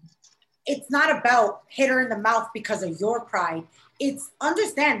 it's not about hit her in the mouth because of your pride. It's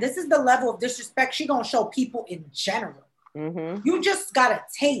understand this is the level of disrespect she gonna show people in general. You just got a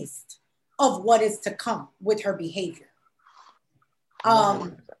taste of what is to come with her behavior.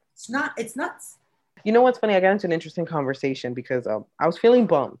 It's nuts. You know what's funny? I got into an interesting conversation because I was feeling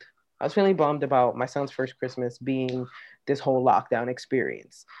bummed. I was feeling bummed about my son's first Christmas being this whole lockdown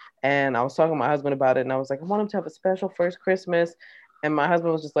experience. And I was talking to my husband about it, and I was like, I want him to have a special first Christmas. And my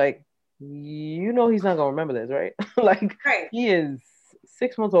husband was just like, he's not going to remember this, right? He is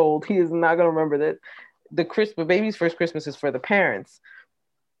 6 months old. He is not going to remember that. The baby's first Christmas is for the parents.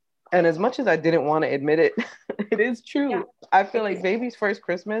 And as much as I didn't want to admit it, it is true. Yeah. I feel like baby's first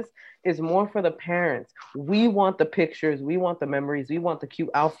Christmas is more for the parents. We want the pictures. We want the memories. We want the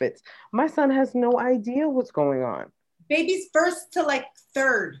cute outfits. My son has no idea what's going on. Baby's first to like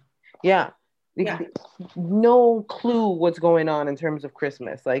third. Yeah. No clue what's going on in terms of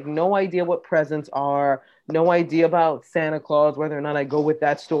Christmas. Like, no idea what presents are. No idea about Santa Claus, whether or not I go with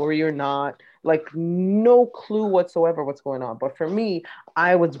that story or not. Like, no clue whatsoever what's going on. But for me,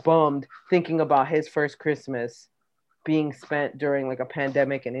 I was bummed thinking about his first Christmas being spent during like a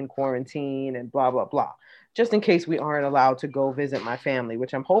pandemic and in quarantine and blah, blah, blah. Just in case we aren't allowed to go visit my family,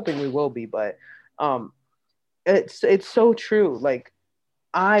 which I'm hoping we will be. But it's so true. Like,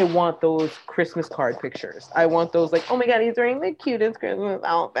 I want those Christmas card pictures. I want those, like, oh my God, he's wearing the cutest Christmas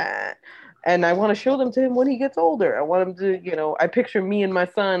outfit. And I want to show them to him when he gets older. I want him to, I picture me and my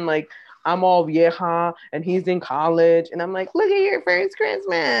son, like, I'm all vieja and he's in college. And I'm like, look at your first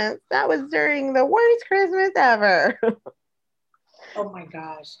Christmas. That was during the worst Christmas ever. Oh my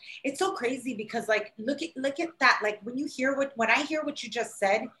gosh. It's so crazy because, like, look at that. Like, when I hear what you just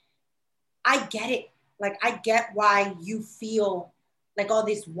said, I get it. Like, I get why you feel like all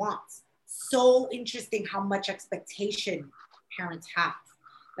these wants. So interesting how much expectation parents have.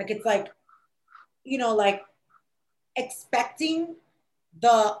 Like, it's like, like expecting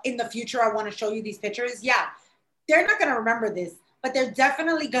in the future, I want to show you these pictures. Yeah, they're not going to remember this, but they're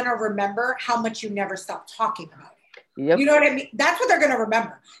definitely going to remember how much you never stopped talking about it. Yep. You know what I mean? That's what they're going to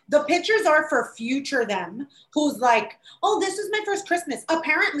remember. The pictures are for future them, who's like, oh, this is my first Christmas.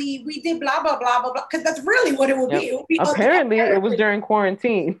 Apparently, we did blah, blah, blah, blah, blah. Because that's really what it would be. It would be apparently, it was during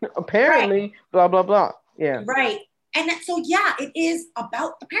quarantine. Apparently, right. Blah, blah, blah. Yeah. Right. And so, yeah, it is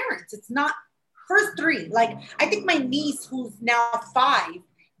about the parents. It's not first 3. Like, I think my niece, who's now 5,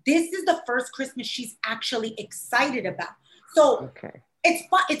 this is the first Christmas she's actually excited about. So okay. it's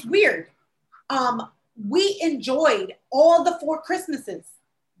fun. It's weird. We enjoyed all the 4 Christmases.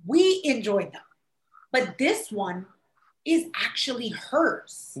 We enjoyed them. But this one is actually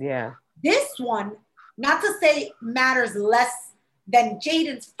hers. Yeah. This one, not to say matters less than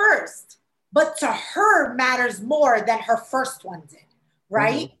Jaden's first, but to her matters more than her first one did,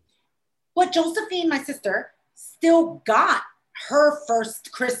 right? Mm-hmm. But Josephine, my sister, still got her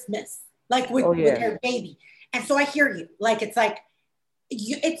first Christmas, like with her baby. And so I hear you. Like, it's like,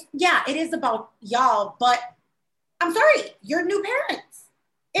 it is about y'all, but I'm sorry, you're new parents.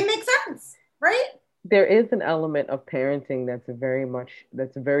 It makes sense, right? There is an element of parenting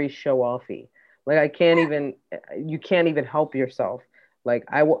that's very show-offy. Like you can't even help yourself. Like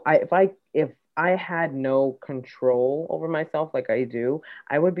if I had no control over myself like I do,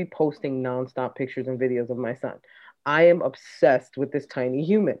 I would be posting nonstop pictures and videos of my son. I am obsessed with this tiny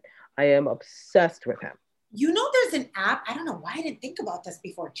human. I am obsessed with him. You know, there's an app. I don't know why I didn't think about this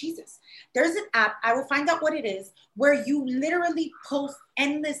before. Jesus. There's an app. I will find out what it is, where you literally post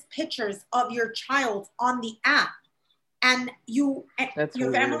endless pictures of your child on the app. And your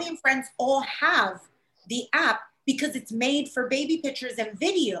family and friends all have the app because it's made for baby pictures and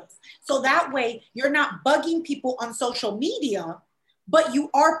videos. So that way you're not bugging people on social media, but you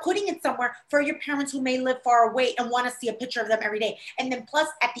are putting it somewhere for your parents who may live far away and want to see a picture of them every day. And then plus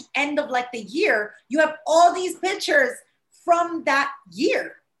at the end of like the year, you have all these pictures from that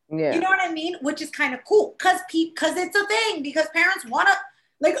year. Yeah. You know what I mean? Which is kind of cool because it's a thing, because parents want to,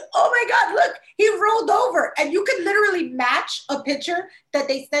 like, oh my God, look, he rolled over. And you can literally match a picture that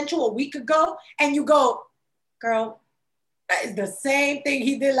they sent you a week ago and you go, girl, that is the same thing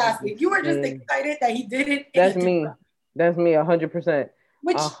he did last week. You were just excited that he did it. That's me. That's me 100%.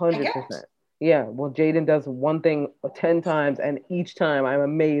 100%. Yeah. Well, Jaden does one thing 10 times, and each time I'm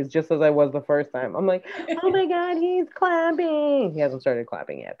amazed, just as I was the first time. I'm like, oh my God, he's clapping. He hasn't started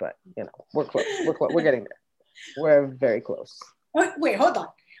clapping yet, but you know, we're close. We're getting there. We're very close. Wait, hold on.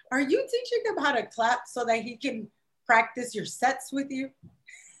 Are you teaching him how to clap so that he can practice your sets with you?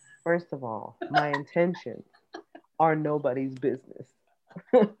 First of all, my intentions are nobody's business.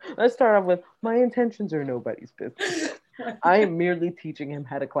 Let's start off with my intentions are nobody's business. I am merely teaching him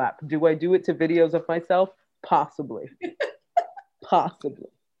how to clap. Do I do it to videos of myself? Possibly. Possibly.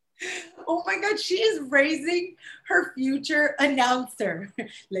 Oh my God, she is raising her future announcer.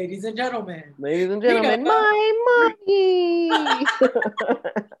 Ladies and gentlemen. Ladies and gentlemen, my mommy.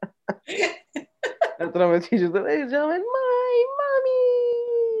 That's what I'm going to teach you. Ladies and gentlemen, my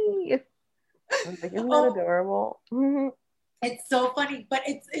mommy. I was like, isn't that adorable? Mm-hmm. It's so funny, but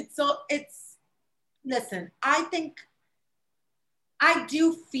listen, I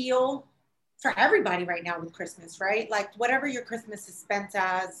do feel for everybody right now with Christmas, right? Like whatever your Christmas is spent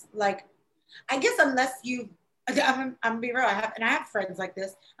as, like, I guess unless I'm being real, I have friends like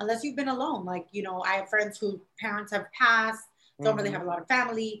this, unless you've been alone. Like, you know, I have friends whose parents have passed, don't really have a lot of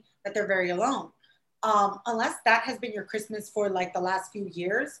family, that they're very alone. Unless that has been your Christmas for like the last few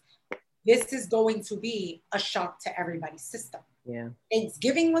years, this is going to be a shock to everybody's system. Yeah.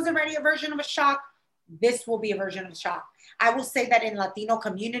 Thanksgiving was already a version of a shock. This will be a version of a shock. I will say that in Latino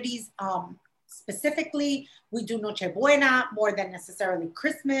communities, specifically, we do Noche Buena more than necessarily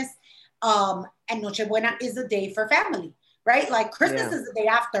Christmas. And Noche Buena is a day for family, right? Like Christmas is the day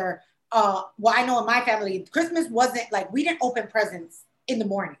after. Well, I know in my family, Christmas wasn't like, we didn't open presents in the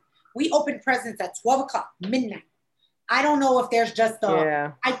morning. We opened presents at 12 o'clock, midnight. I don't know if there's just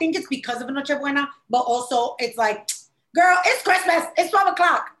I think it's because of Noche Buena, but also it's like, girl, it's Christmas. It's 12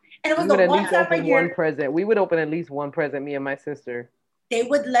 o'clock. And it was the one time a year. One present. We would open at least one present, me and my sister. They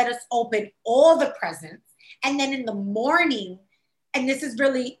would let us open all the presents. And then in the morning, and this is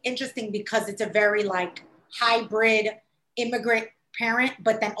really interesting because it's a very like hybrid immigrant parent,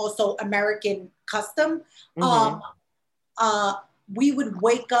 but then also American custom. Mm-hmm. We would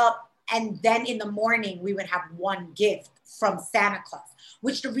wake up, and then in the morning, we would have one gift from Santa Claus,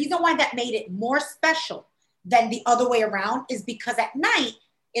 which the reason why that made it more special than the other way around is because at night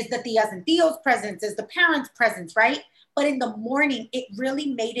is the tias and tios presents, is the parents' presents, right? But in the morning, it really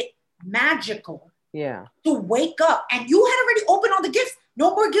made it magical. Yeah. To wake up, and you had already opened all the gifts.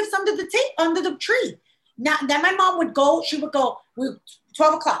 No more gifts under the tree. Now, then my mom would go, 12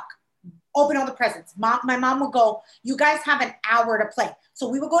 o'clock, open all the presents. My mom would go, you guys have an hour to play. So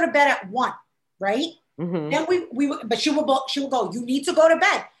we would go to bed at 1, right? Mm-hmm. Then but she would go, you need to go to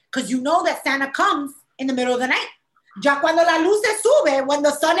bed because you know that Santa comes in the middle of the night. Ya cuando la luz se sube, when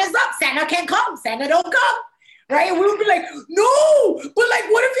the sun is up, Santa can't come. Santa don't come. Right? And we would be like, no, but like,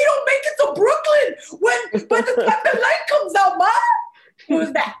 what if he don't make it to Brooklyn when by the time the light comes out, Ma? It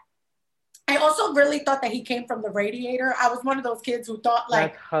was that. I also really thought that he came from the radiator. I was one of those kids who thought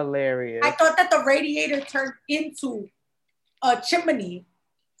like, that's hilarious. I thought that the radiator turned into a chimney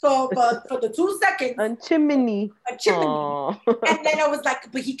for the 2 seconds. A chimney. A chimney. And then I was like,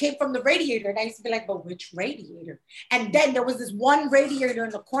 but he came from the radiator. And I used to be like, but which radiator? And then there was this one radiator in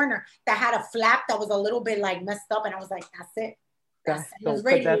the corner that had a flap that was a little bit like messed up. And I was like, that's it. That's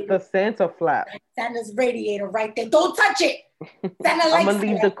the Santa flap. Santa's radiator right there. Don't touch it. Santa I'm gonna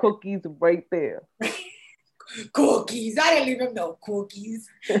leave the cookies right there. Cookies. I didn't leave him no cookies.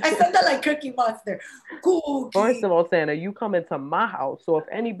 I said that like Cookie Monster. Cookies. First of all, Santa, you come into my house, so if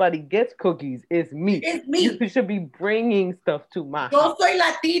anybody gets cookies, it's me. It's me. You should be bringing stuff to my house. Yo soy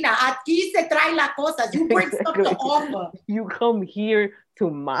Latina. Aquí se trae las cosas. You bring stuff to offer. You come here to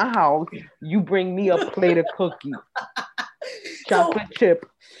my house, you bring me a plate of cookies. Chocolate chip,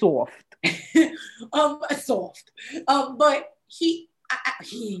 soft. Soft. But he,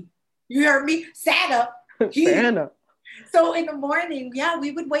 you heard me? Santa. Santa. So in the morning, yeah,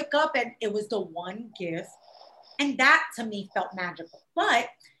 we would wake up and it was the one gift. And that to me felt magical. But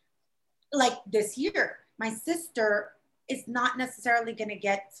like this year, my sister is not necessarily going to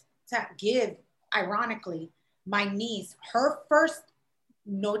get to give, ironically, my niece, her first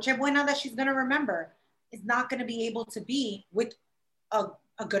Noche Buena that she's going to remember is not going to be able to be with a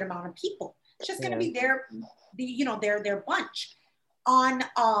good amount of people. It's just going to be their bunch. On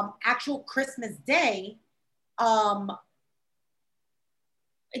actual Christmas Day,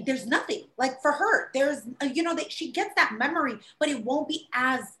 there's nothing like for her. There's that she gets that memory, but it won't be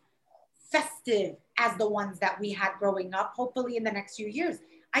as festive as the ones that we had growing up. Hopefully, in the next few years,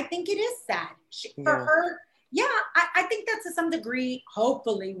 I think it is sad for her. Yeah, I think that to some degree.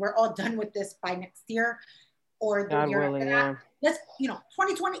 Hopefully, we're all done with this by next year or the year after that. Let's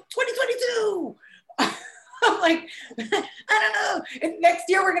 2020, 2022. I'm like, I don't know. And next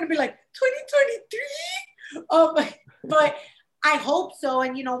year we're gonna be like 2023. But I hope so.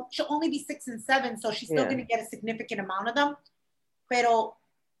 And she'll only be 6 and 7, so she's still gonna get a significant amount of them. Pero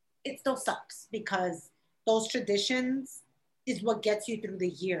it still sucks because those traditions is what gets you through the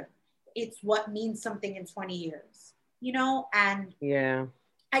year. It's what means something in 20 years, and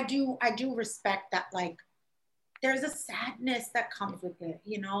I do respect that. Like, there's a sadness that comes with it,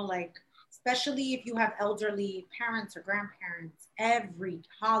 like, especially if you have elderly parents or grandparents. Every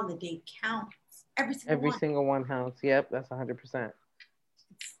holiday counts. Every single one counts. Yep, that's 100%.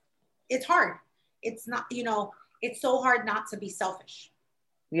 It's hard. It's not, it's so hard not to be selfish.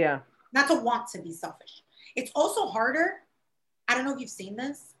 Yeah. Not to want to be selfish. It's also harder. I don't know if you've seen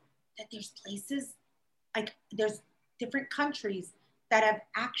this, that there's places, like there's different countries that have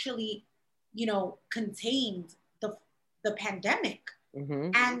actually, contained the pandemic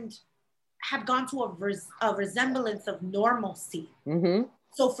and have gone to a resemblance of normalcy.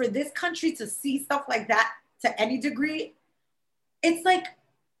 So for this country to see stuff like that to any degree, it's like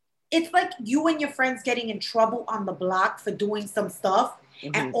you and your friends getting in trouble on the block for doing some stuff,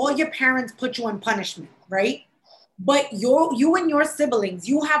 and all your parents put you in punishment, right? But you and your siblings,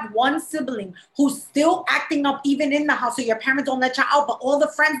 you have one sibling who's still acting up even in the house, so your parents don't let you out, but all the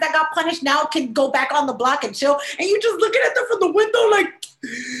friends that got punished now can go back on the block and chill, and you just looking at them from the window like,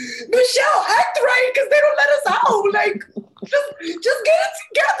 Michelle, act right, because they don't let us out. Like, just get it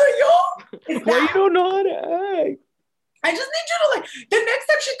together, yo. Why you don't know how to act? I just need you to, like, the next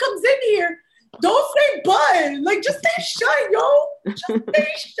time she comes in here, don't say but. Like, just stay shy, yo. Just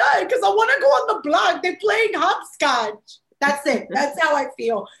stay shy, because I want to go on the block. They're playing hopscotch. That's it. That's how I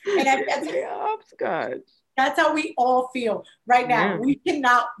feel. And hopscotch. That's how we all feel right now. We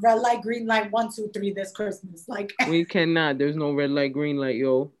cannot red light, green light, 1, 2, 3 this Christmas. Like, we cannot. There's no red light, green light,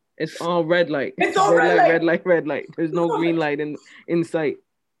 yo. It's all red light. It's all red light. Red light, red light. There's no green light in sight.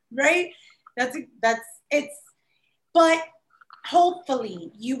 Right? But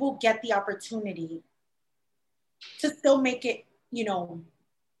hopefully you will get the opportunity to still make it,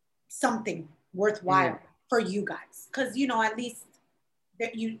 something worthwhile for you guys. Because, at least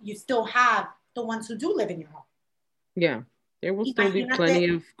that you still have the ones who do live in your home. Yeah. There will still be plenty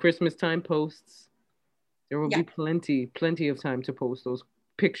of Christmas time posts. There will be plenty of time to post those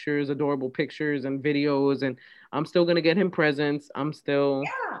pictures, adorable pictures and videos. And I'm still going to get him presents. I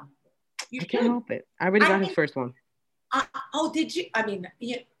can't help it. I already got his first one. Did you? I mean,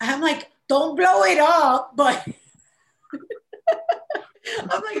 I'm like, don't blow it up, but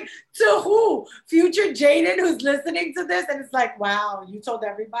I'm like, to who? Future Jaden, who's listening to this, and it's like, wow, you told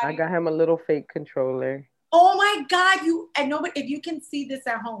everybody. I got him a little fake controller. Oh my God, I know, but if you can see this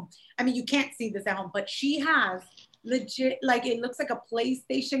at home, I mean, you can't see this at home, but she has legit, like, it looks like a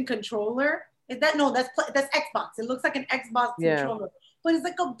PlayStation controller. Is that, no, that's Xbox. It looks like an Xbox controller but it's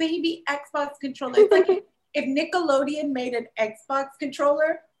like a baby Xbox controller. It's like if Nickelodeon made an Xbox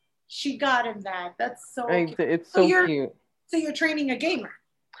controller, she got him that. That's so cute. It's so cute. So you're training a gamer.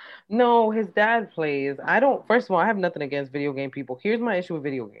 No, his dad plays. First of all, I have nothing against video game people. Here's my issue with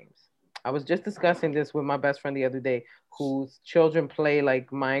video games. I was just discussing this with my best friend the other day, whose children play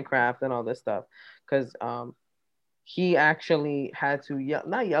like Minecraft and all this stuff. Because he actually had to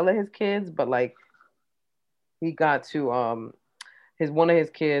not yell at his kids, but like he got to one of his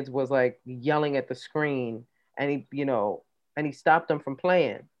kids was like yelling at the screen, and he stopped them from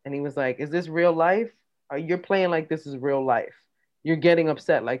playing, and he was like, "Is this real life? You're playing like this is real life. You're getting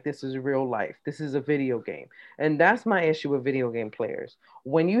upset like this is real life. This is a video game." And that's my issue with video game players.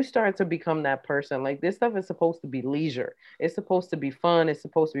 When you start to become that person, like this stuff is supposed to be leisure. It's supposed to be fun. It's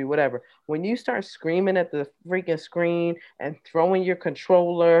supposed to be whatever. When you start screaming at the freaking screen and throwing your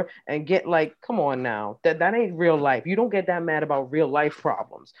controller and get like, come on now, that ain't real life. You don't get that mad about real life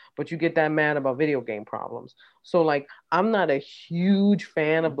problems, but you get that mad about video game problems. So like, I'm not a huge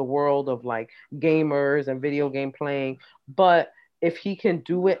fan of the world of like gamers and video game playing, but if he can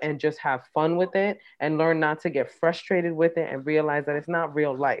do it and just have fun with it and learn not to get frustrated with it and realize that it's not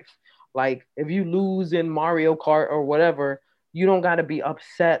real life. Like if you lose in Mario Kart or whatever, you don't got to be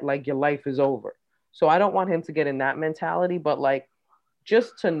upset like your life is over. So I don't want him to get in that mentality, but like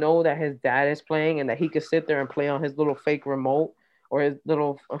just to know that his dad is playing and that he could sit there and play on his little fake remote or his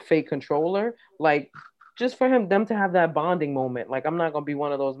little fake controller, like just for them to have that bonding moment. Like I'm not going to be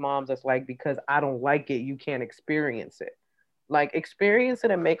one of those moms that's like, because I don't like it, you can't experience it. Like experience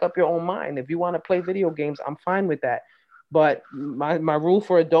it and make up your own mind. If you want to play video games, I'm fine with that. But my rule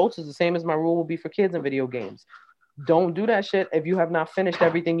for adults is the same as my rule will be for kids in video games. Don't do that shit if you have not finished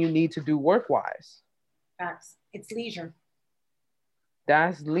everything you need to do work-wise. Facts. It's leisure.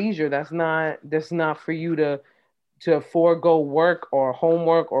 That's leisure. That's not for you to forego work or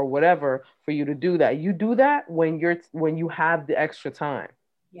homework or whatever for you to do that. You do that when you have the extra time.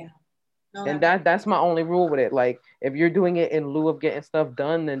 Yeah. No, and that's my only rule with it. Like if you're doing it in lieu of getting stuff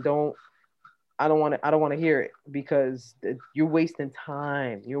done, then I don't want to hear it, because you're wasting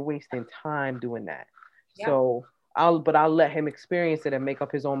time. You're wasting time doing that. Yeah. So I'll let him experience it and make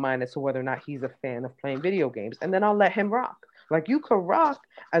up his own mind as to whether or not he's a fan of playing video games. And then I'll let him rock. Like you could rock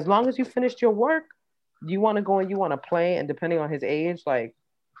as long as you finished your work. You want to go and you want to play, and depending on his age, like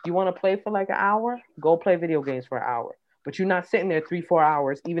you want to play for like an hour, go play video games for an hour. But you're not sitting there 3-4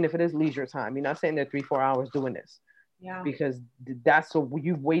 hours, even if it is leisure time. You're not sitting there 3-4 hours doing this. Yeah. Because that's what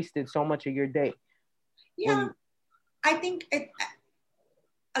you've wasted so much of your day. Yeah. I think it's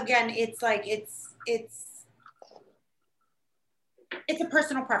like it's a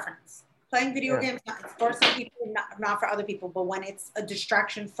personal preference. Playing video games, it's for some people, not for other people. But when it's a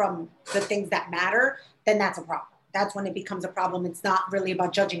distraction from the things that matter, then that's a problem. That's when it becomes a problem. It's not really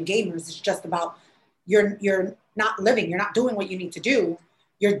about judging gamers. It's just about you're not living. You're not doing what you need to do.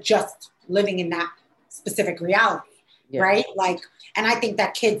 You're just living in that specific reality, right? Like, and I think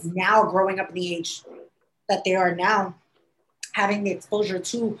that kids now growing up in the age that they are now, having the exposure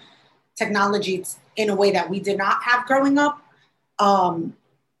to technology in a way that we did not have growing up,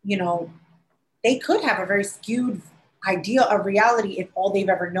 they could have a very skewed idea of reality if all they've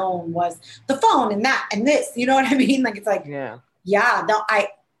ever known was the phone and that and this. You know what I mean? Like it's like,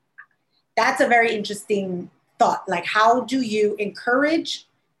 that's a very interesting thought. Like, how do you encourage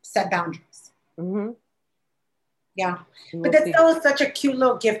set boundaries? Mm-hmm. Yeah, but that's still such a cute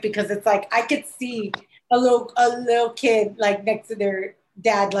little gift, because it's like I could see a little kid like next to their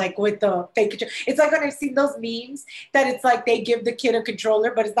dad, like with the fake controller. It's like when I've seen those memes that it's like they give the kid a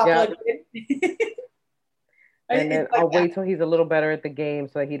controller, but it's not plugged in. And then I'll wait till he's a little better at the game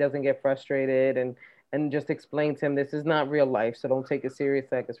so he doesn't get frustrated, and just explain to him this is not real life, so don't take it serious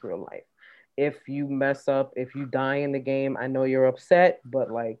like it's real life. If you mess up, if you die in the game, I know you're upset, but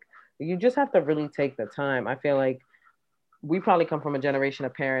like you just have to really take the time. I feel like we probably come from a generation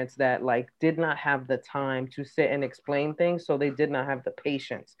of parents that like did not have the time to sit and explain things, so they did not have the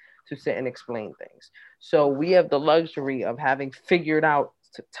patience to sit and explain things. So we have the luxury of having figured out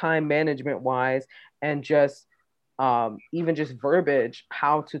time management wise and just even just verbiage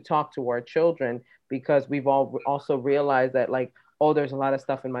how to talk to our children, because we've all also realized that like, oh, there's a lot of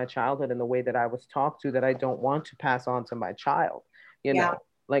stuff in my childhood and the way that I was talked to that I don't want to pass on to my child. You know,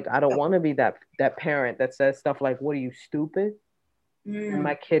 like I don't want to be that parent that says stuff like, what are you, stupid? And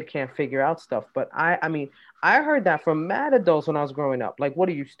my kid can't figure out stuff. But I mean, I heard that from mad adults when I was growing up. Like, what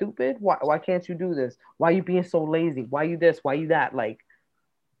are you, stupid? Why can't you do this? Why are you being so lazy? Why you this? Why you that? Like,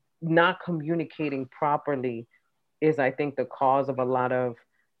 not communicating properly is, I think, the cause of a lot of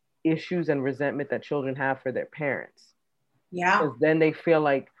issues and resentment that children have for their parents. Yeah. Because then they feel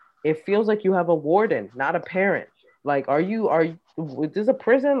like, it feels like you have a warden, not a parent. Like, is this a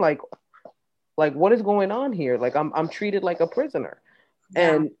prison? Like what is going on here? Like I'm treated like a prisoner.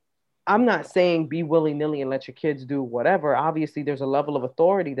 Yeah. And I'm not saying be willy-nilly and let your kids do whatever. Obviously, there's a level of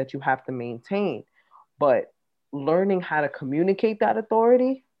authority that you have to maintain, but learning how to communicate that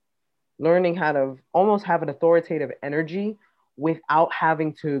authority, learning how to almost have an authoritative energy without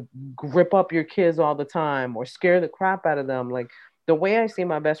having to grip up your kids all the time or scare the crap out of them. Like the way I see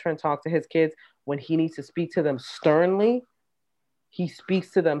my best friend talk to his kids, when he needs to speak to them sternly, he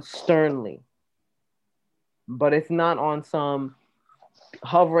speaks to them sternly. But it's not on some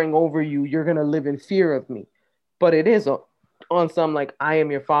hovering over you, you're going to live in fear of me. But it is on some like, I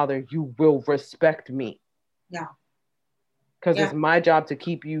am your father, you will respect me. Yeah. Because it's my job to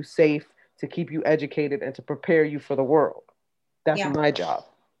keep you safe, to keep you educated, and to prepare you for the world. That's my job.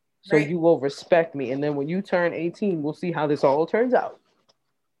 So you will respect me. And then when you turn 18, we'll see how this all turns out.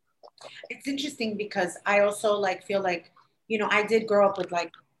 It's interesting because I also like feel like, you know, I did grow up with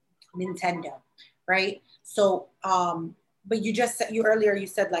like Nintendo, right? So, but you earlier, you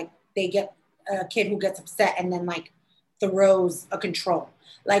said like they get a kid who gets upset and then like throws a control.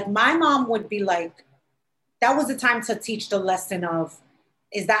 Like my mom would be like, that was the time to teach the lesson of,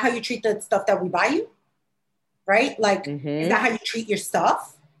 is that how you treat the stuff that we buy you? Right? Like, is that how you treat your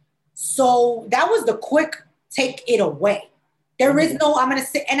stuff? So that was the quick take it away. There is no, I'm gonna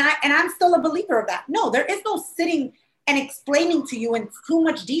sit and I'm still a believer of that. No, there is no sitting and explaining to you in too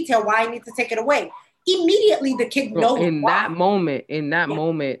much detail why I need to take it away. Immediately the kid knows. In that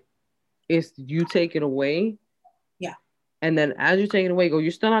moment, it's you take it away. Yeah. And then as you take it away, go,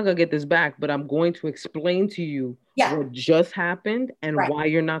 you're still not gonna get this back, but I'm going to explain to you what just happened and why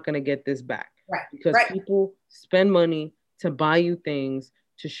you're not gonna get this back. Right. Because people spend money to buy you things,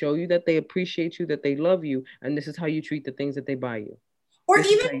 to show you that they appreciate you, that they love you, and this is how you treat the things that they buy you. Or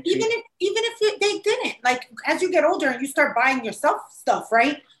even if they didn't, like as you get older and you start buying yourself stuff,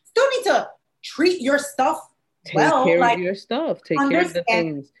 right? Still need to treat your stuff well. Take care of your stuff. Take care of the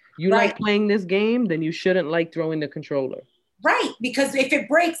things. You like playing this game, then you shouldn't like throwing the controller. Right, because if it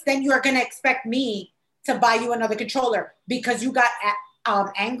breaks, then you are going to expect me to buy you another controller because you got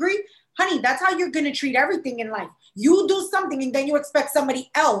angry. Honey, that's how you're going to treat everything in life. You do something and then you expect somebody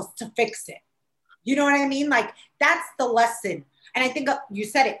else to fix it. You know what I mean? Like that's the lesson. And I think you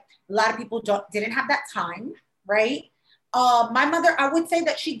said it. A lot of people didn't have that time, right? My mother, I would say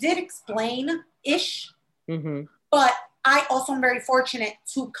that she did explain-ish, but I also am very fortunate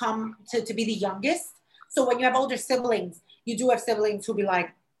to come to be the youngest. So when you have older siblings, you do have siblings who be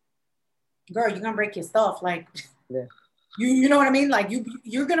like, girl, you're going to break your stuff. Like, you know what I mean? Like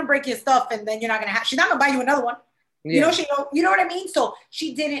you're going to break your stuff and then you're not going to she's not going to buy you another one. Yeah. You know what I mean? So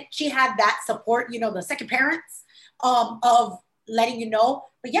she had that support, the second parents of letting you know.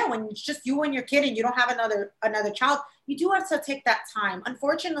 But yeah, when it's just you and your kid and you don't have another child, you do have to take that time.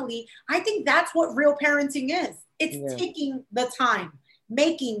 Unfortunately, I think that's what real parenting is. It's taking the time,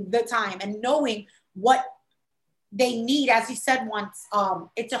 making the time and knowing what they need. As you said once,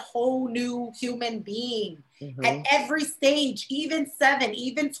 it's a whole new human being at every stage, even 7,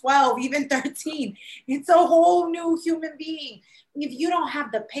 even 12, even 13. It's a whole new human being. If you don't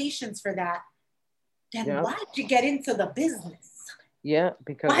have the patience for that, then why did you get into the business? Yeah,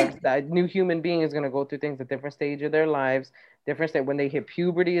 because that new human being is going to go through things at different stage of their lives, different stage. When they hit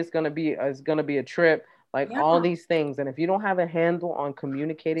puberty, it's going to be a trip, like all these things. And if you don't have a handle on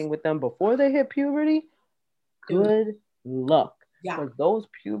communicating with them before they hit puberty, good luck. Because those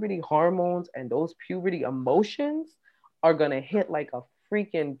puberty hormones and those puberty emotions are going to hit like a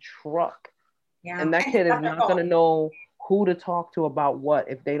freaking truck. And that kid is not going to know who to talk to about what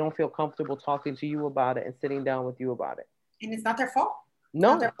if they don't feel comfortable talking to you about it and sitting down with you about it. And it's not their fault.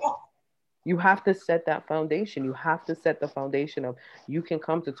 No. You have to set that foundation. You have to set the foundation of you can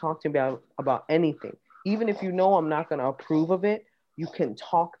come to talk to me about anything. Even if you know I'm not going to approve of it, you can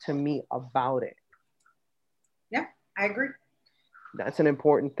talk to me about it. Yeah, I agree. That's an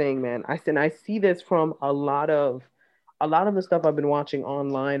important thing, man. I see this from a lot of the stuff I've been watching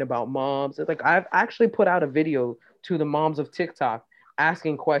online about moms. It's like I've actually put out a video to the moms of TikTok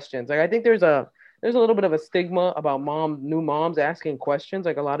asking questions. Like I think there's a little bit of a stigma about new moms asking questions.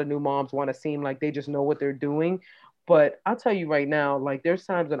 Like a lot of new moms want to seem like they just know what they're doing. But I'll tell you right now, like there's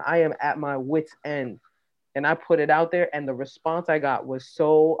times when I am at my wit's end and I put it out there and the response I got was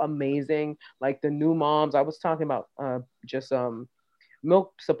so amazing. Like the new moms, I was talking about just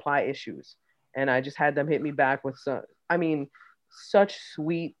milk supply issues. And I just had them hit me back with such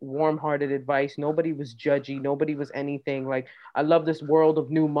sweet, warm-hearted advice. Nobody was judgy. Nobody was anything. Like, I love this world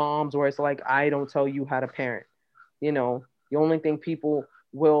of new moms where it's like, I don't tell you how to parent. The only thing people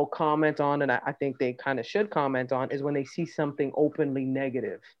will comment on, and I think they kind of should comment on, is when they see something openly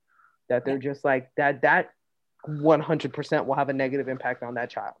negative, that they're just like, that 100% will have a negative impact on that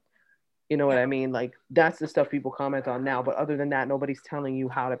child. You know what I mean? Like, that's the stuff people comment on now. But other than that, nobody's telling you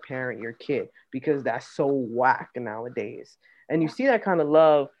how to parent your kid, because that's so whack nowadays. And you see that kind of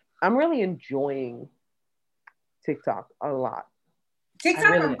love. I'm really enjoying TikTok a lot. TikTok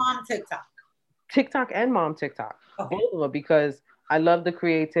really or mom TikTok? TikTok and mom TikTok. Okay. Both of them, because I love the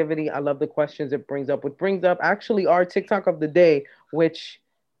creativity. I love the questions it brings up. What brings up actually our TikTok of the day, which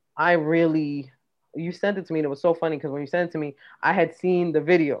I really, you sent it to me, and it was so funny because when you sent it to me, I had seen the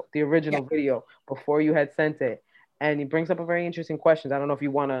video, the original video, before you had sent it. And it brings up a very interesting question. I don't know if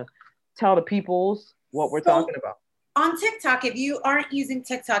you want to tell the peoples what we're talking about. On TikTok, if you aren't using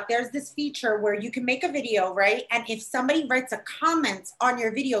TikTok, there's this feature where you can make a video, right? And if somebody writes a comment on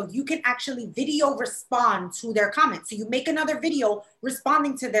your video, you can actually video respond to their comment. So you make another video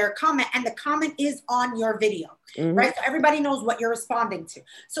responding to their comment, and the comment is on your video, right? So everybody knows what you're responding to.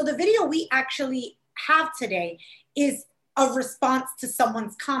 So the video we actually have today is a response to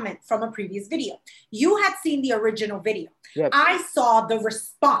someone's comment from a previous video. You had seen the original video. Yep. I saw the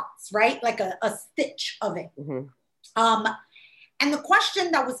response, right? Like a stitch of it. And the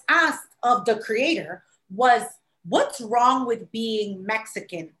question that was asked of the creator was, what's wrong with being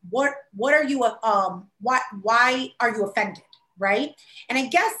Mexican? What are you, why are you offended? Right? And I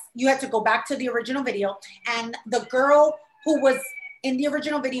guess you had to go back to the original video, and the girl who was in the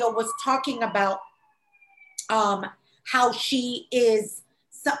original video was talking about how she is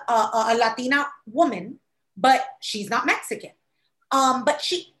a Latina woman, but she's not Mexican. But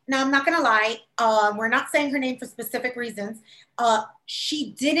now I'm not gonna lie, we're not saying her name for specific reasons.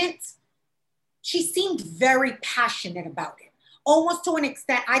 She seemed very passionate about it, almost to an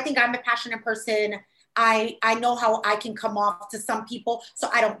extent. I think I'm a passionate person. I know how I can come off to some people, so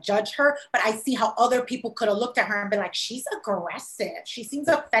I don't judge her, but I see how other people could have looked at her and been like, she's aggressive. She seems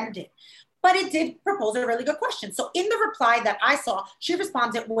offended. But it did propose a really good question. So in the reply that I saw, she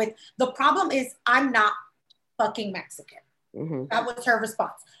responded with, the problem is I'm not fucking Mexican. That was her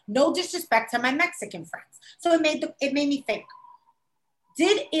response. No disrespect to my Mexican friends. So it made me think,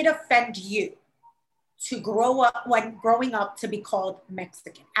 did it offend you to grow up, when growing up, to be called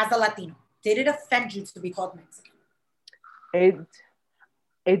Mexican as a Latino? Did it offend you to be called Mexican?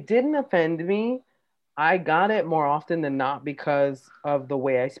 It didn't offend me. I got it more often than not because of the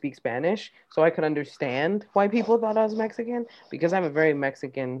way I speak Spanish. So I could understand why people thought I was Mexican, because I have a very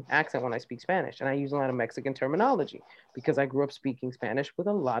Mexican accent when I speak Spanish. And I use a lot of Mexican terminology because I grew up speaking Spanish with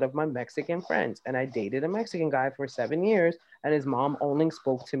a lot of my Mexican friends. And I dated a Mexican guy for 7 years, and his mom only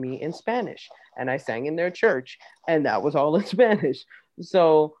spoke to me in Spanish. And I sang in their church, and that was all in Spanish.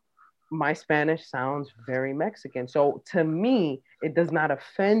 So my Spanish sounds very Mexican. So to me, it does not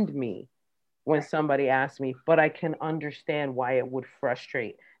offend me when somebody asks me, but I can understand why it would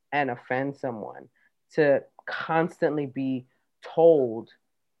frustrate and offend someone to constantly be told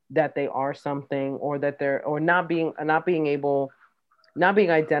that they are something, or that they're, or not being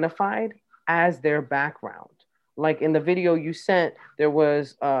identified as their background. Like in the video you sent, there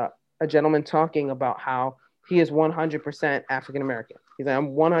was a gentleman talking about how he is 100% African American. He's like, I'm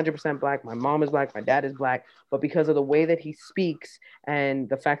 100% Black. My mom is Black. My dad is Black. But because of the way that he speaks, and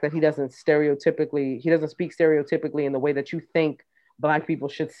the fact that he doesn't speak stereotypically in the way that you think Black people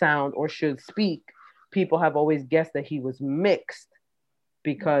should sound or should speak, people have always guessed that he was mixed,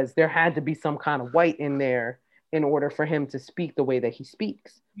 because there had to be some kind of white in there in order for him to speak the way that he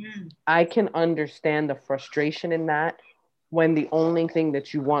speaks. I can understand the frustration in that, when the only thing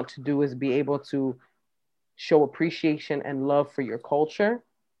that you want to do is be able to show appreciation and love for your culture,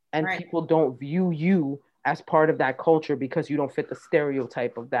 and people don't view you as part of that culture because you don't fit the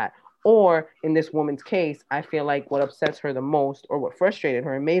stereotype of that. Or in this woman's case, I feel like what upsets her the most, or what frustrated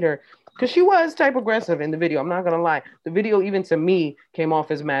her and made her, because she was type aggressive in the video, I'm not gonna lie, the video even to me came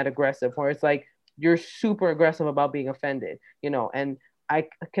off as mad aggressive, where it's like, you're super aggressive about being offended, and I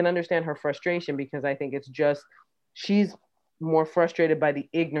can understand her frustration, because I think it's just, she's more frustrated by the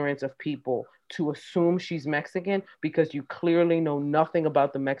ignorance of people to assume she's Mexican, because you clearly know nothing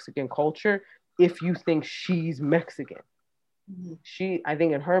about the Mexican culture if you think she's Mexican. I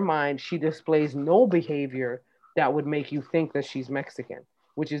think in her mind, she displays no behavior that would make you think that she's Mexican,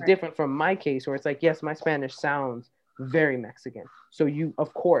 which is different from my case, where it's like, yes, my Spanish sounds very Mexican. So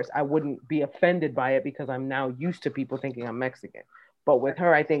of course, I wouldn't be offended by it because I'm now used to people thinking I'm Mexican. But with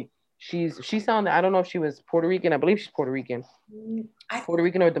her, I think she sounded, I don't know if she was Puerto Rican. I believe she's Puerto Rican. Puerto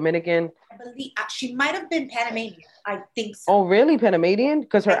Rican or Dominican. I believe she might have been Panamanian. I think so. Oh, really? Panamanian?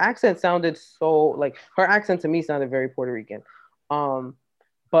 Because her accent sounded so, like, her accent to me sounded very Puerto Rican.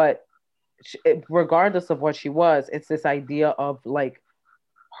 But regardless of what she was, it's this idea of like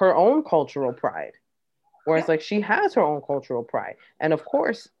her own cultural pride, where it's like she has her own cultural pride. And of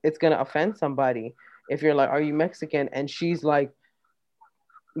course, it's going to offend somebody if you're like, are you Mexican? And she's like,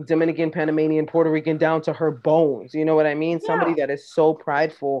 Dominican, Panamanian, Puerto Rican down to her bones. You know what I mean? Yeah. Somebody that is so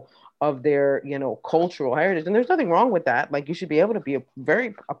prideful of their, you know, cultural heritage. And there's nothing wrong with that. Like, you should be able to be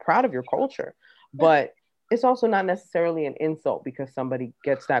very proud of your culture. But it's also not necessarily an insult because somebody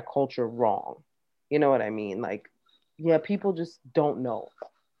gets that culture wrong. You know what I mean? Like, yeah, people just don't know.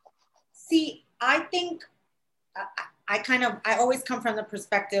 See, I think I always come from the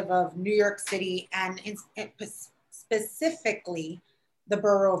perspective of New York City and specifically the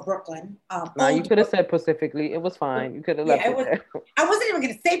borough of Brooklyn. No, you could have said Pacifically. It was fine. You could have left it there. I wasn't even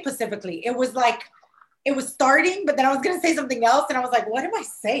going to say Pacifically. It was like, it was starting, but then I was going to say something else. And I was like, what am I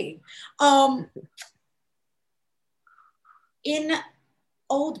saying? In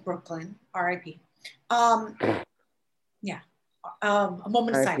old Brooklyn, RIP. Yeah. A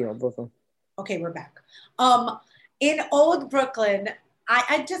moment of silence. Okay, we're back. In old Brooklyn,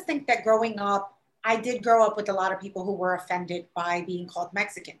 I just think that growing up, I did grow up with a lot of people who were offended by being called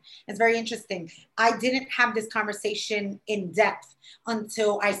Mexican. It's very interesting. I didn't have this conversation in depth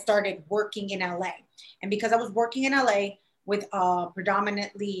until I started working in LA. And because I was working in LA with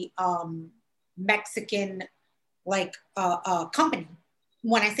predominantly Mexican company.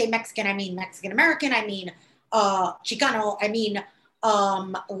 When I say Mexican, I mean Mexican American, I mean Chicano, I mean,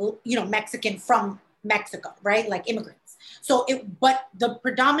 Mexican from Mexico, right? Like immigrants. So but the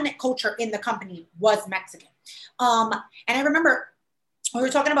predominant culture in the company was Mexican. And I remember we were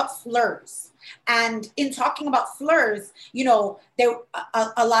talking about slurs, and in talking about slurs, there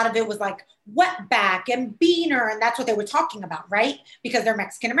a lot of it was like wetback and beaner, and that's what they were talking about, right? Because they're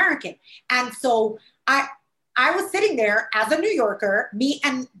Mexican American. And so I was sitting there as a New Yorker, me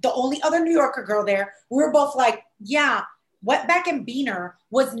and the only other New Yorker girl there, we were both like, yeah, wetback and beaner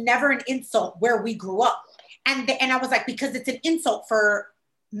was never an insult where we grew up. And I was like, because it's an insult for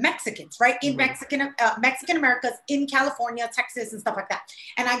Mexicans, right? In Mexican Americas, in California, Texas, and stuff like that.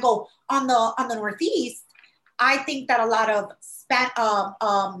 And I go, on the Northeast, I think that a lot of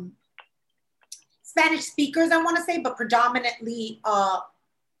Spanish speakers, I want to say, but predominantly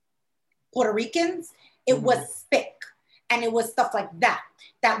Puerto Ricans, it was spick, and it was stuff like that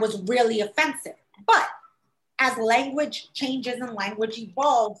was really offensive. But as language changes and language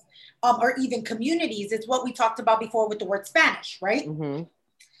evolves, or even communities, it's what we talked about before with the word Spanish, right?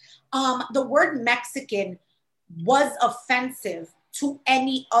 The word Mexican was offensive to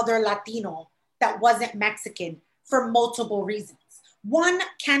any other Latino that wasn't Mexican for multiple reasons. One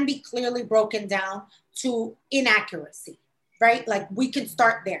can be clearly broken down to inaccuracy, right? Like, we can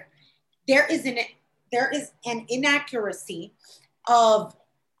start there. There is an inaccuracy of,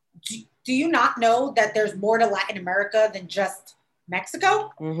 do you not know that there's more to Latin America than just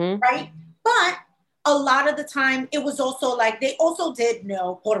Mexico, right? But a lot of the time, it was also like, they also did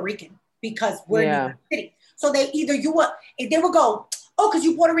know Puerto Rican because we're in New York City. So they would go, oh, because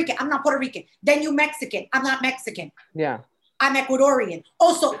you Puerto Rican, I'm not Puerto Rican. Then you Mexican, I'm not Mexican. Yeah. I'm Ecuadorian.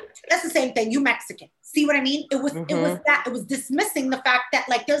 Also, that's the same thing, you Mexican. See what I mean? It was dismissing the fact that,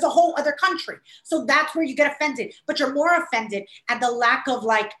 like, there's a whole other country. So that's where you get offended. But you're more offended at the lack of,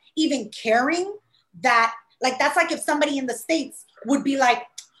 like, even caring that, like, that's like if somebody in the States would be like,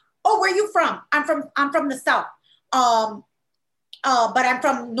 oh, where are you from? I'm from the South. But I'm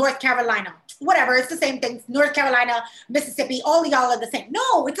from North Carolina. Whatever, it's the same thing. North Carolina, Mississippi, all y'all are the same.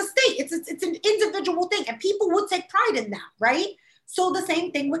 No, it's a state. It's an individual thing. And people would take pride in that, right? So the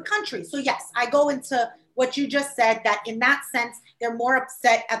same thing with countries. So yes, I go into what you just said, that in that sense, they're more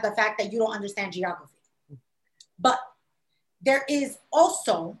upset at the fact that you don't understand geography. But there is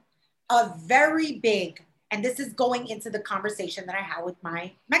also a very big, and this is going into the conversation that I had with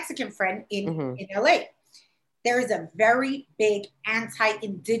my Mexican friend in LA. There is a very big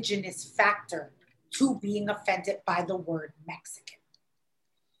anti-Indigenous factor to being offended by the word Mexican.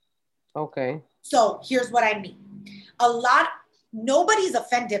 Okay. So here's what I mean. Nobody's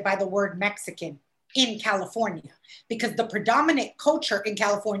offended by the word Mexican in California because the predominant culture in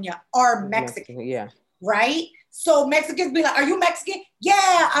California are Mexican. Yeah. Right? So Mexicans be like, are you Mexican?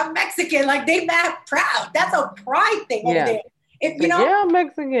 Yeah, I'm Mexican. Like, they mad proud. That's a pride thing over there. Yeah, I'm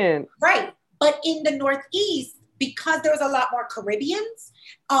Mexican. Right. But in the Northeast, because there was a lot more Caribbeans,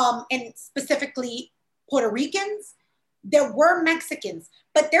 and specifically Puerto Ricans, there were Mexicans,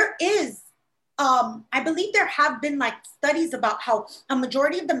 But there is, I believe there have been like studies about how a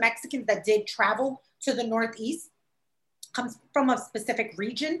majority of the Mexicans that did travel to the Northeast comes from a specific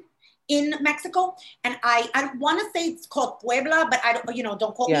region in Mexico. And I want to say it's called Puebla, but I don't,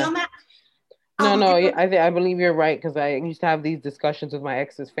 don't quote me on that. No, I believe you're right, because I used to have these discussions with my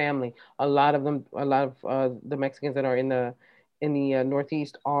ex's family. A lot of the Mexicans that are in the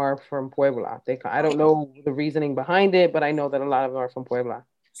Northeast are from Puebla. I don't know the reasoning behind it, but I know that a lot of them are from Puebla.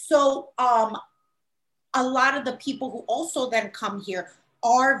 So a lot of the people who also then come here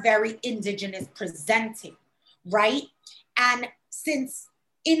are very indigenous presenting, right? And since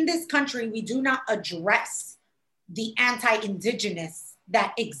in this country we do not address the anti-indigenous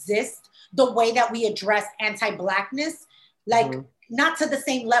that exists the way that we address anti-Blackness, like not to the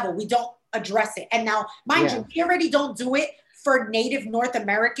same level. We don't address it. And now, mind you, we already don't do it for Native North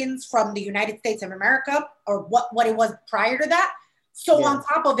Americans from the United States of America, or what it was prior to that. So on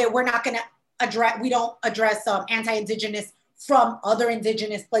top of it, we're not going to address, we don't address anti-indigenous from other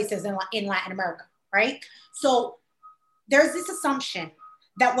indigenous places in Latin America, right? So there's this assumption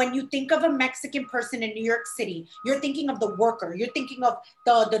that when you think of a Mexican person in New York City, you're thinking of the worker, you're thinking of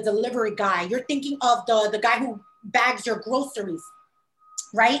the delivery guy, you're thinking of the guy who bags your groceries,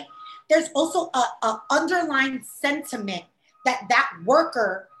 right? There's also a underlying sentiment that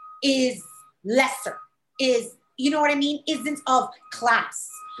worker is lesser, is, you know what I mean? Isn't of class.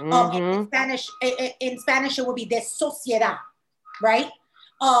 In Spanish, it would be de sociedad, right?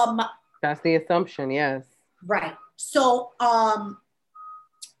 That's the assumption, yes. Right. So,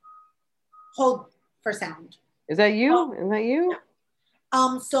 hold for sound. Is that you? Is that you?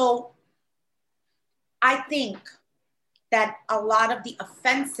 So I think that a lot of the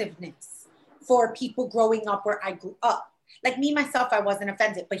offensiveness for people growing up where I grew up, like me, myself, I wasn't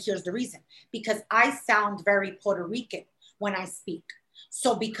offended, but here's the reason. Because I sound very Puerto Rican when I speak.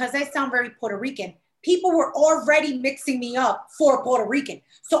 So because I sound very Puerto Rican, people were already mixing me up for Puerto Rican.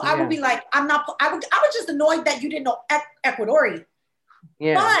 So I would be like, I was just annoyed that you didn't know Ecuadorian.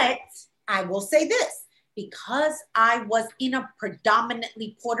 Yeah. But I will say this, because I was in a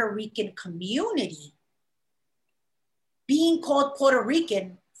predominantly Puerto Rican community, being called Puerto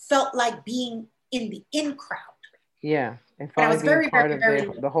Rican felt like being in the in crowd. Yeah. And I was very part of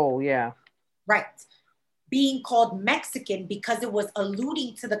the whole, Right. Being called Mexican because it was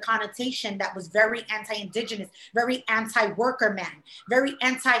alluding to the connotation that was very anti-indigenous, very anti-worker man, very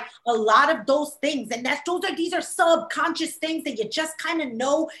anti a lot of those things. And these are subconscious things that you just kind of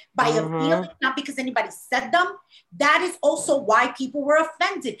know by a feeling, not because anybody said them. That is also why people were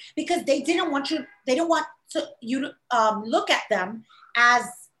offended, because they didn't want you to look at them as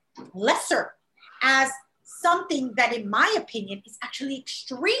lesser, as something that, in my opinion, is actually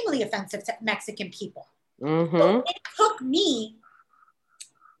extremely offensive to Mexican people. So it took me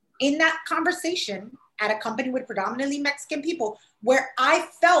in that conversation at a company with predominantly Mexican people, where I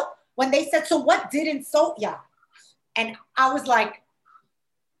felt when they said, so what did insult ya? And I was like,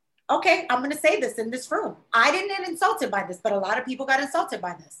 okay, I'm going to say this in this room. I didn't get insulted by this, but a lot of people got insulted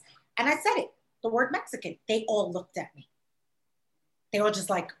by this. And I said it, the word Mexican. They all looked at me. They were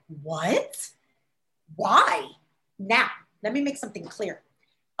just like, what? Why? Now, let me make something clear.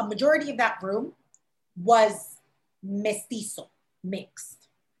 A majority of that room was mestizo, mixed.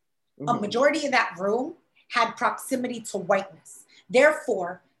 A majority of that room had proximity to whiteness.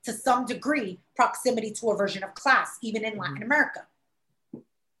 Therefore, to some degree, proximity to a version of class, even in Latin America.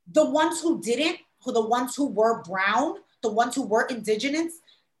 The ones who didn't, the ones who were brown, the ones who were indigenous,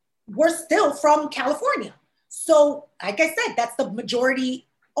 were still from California. So, like I said, that's the majority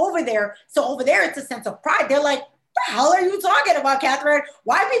over there. So over there, it's a sense of pride. They're like, what the hell are you talking about, Catherine?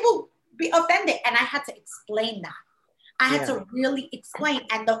 Why people be offended? And I had to explain that. I had to really explain.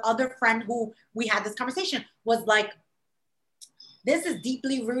 And the other friend who we had this conversation was like, this is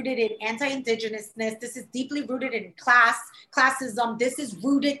deeply rooted in anti-indigenousness. This is deeply rooted in classism. This is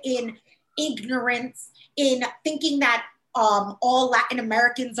rooted in ignorance, in thinking that all Latin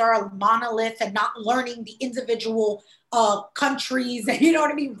Americans are a monolith and not learning the individual countries and, you know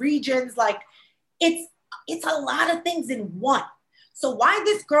what I mean, regions. Like it's a lot of things in one. So why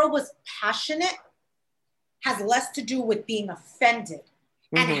this girl was passionate has less to do with being offended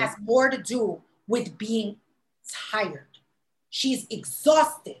and it has more to do with being tired. She's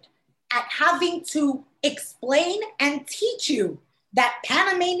exhausted at having to explain and teach you that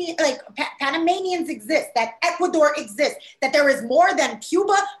Panamanians exist, that Ecuador exists, that there is more than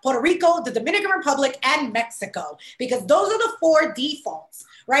Cuba, Puerto Rico, the Dominican Republic, and Mexico, because those are the 4 defaults,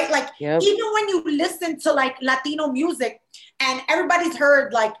 right? Like, even when you listen to like Latino music and everybody's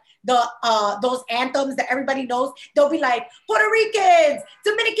heard like those anthems that everybody knows, they'll be like Puerto Ricans,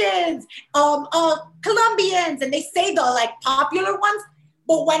 Dominicans, Colombians, and they say the like popular ones.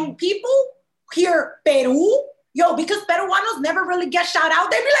 But when people hear Peru, yo, because Peruanos never really get shout out,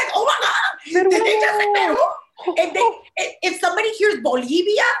 they be like, oh my God, did they just say Peru? If somebody hears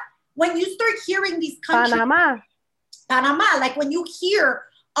Bolivia, when you start hearing these countries, Panama, like when you hear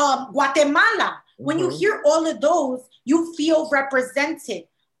Guatemala, when you hear all of those, you feel represented.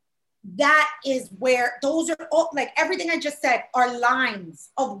 That is where those are all, like everything I just said are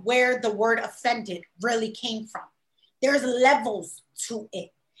lines of where the word offended really came from. There's levels to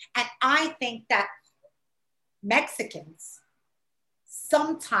it. And I think that Mexicans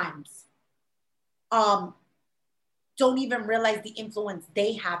sometimes don't even realize the influence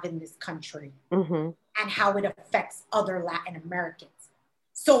they have in this country and how it affects other Latin Americans.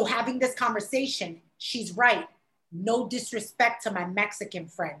 So having this conversation, she's right. No disrespect to my Mexican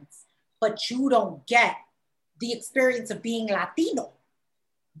friends, but you don't get the experience of being Latino,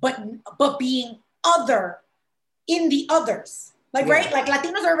 but being other in the others. Like, right? Like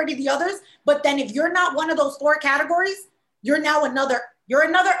Latinos are already the others, but then if you're not one of those 4 categories, you're now you're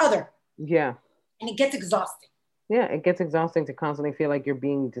another other. Yeah. And it gets exhausting. Yeah, it gets exhausting to constantly feel like you're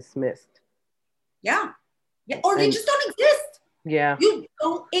being dismissed. Yeah. Or you just don't exist. Yeah. You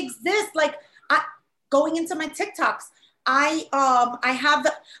don't exist. Like going into my TikToks, I have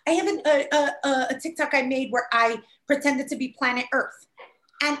a TikTok I made where I pretended to be Planet Earth.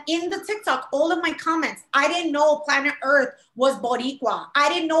 And in the TikTok, all of my comments, I didn't know Planet Earth was Boricua. I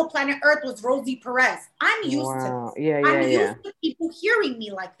didn't know Planet Earth was Rosie Perez. I'm used to this. I'm used to people hearing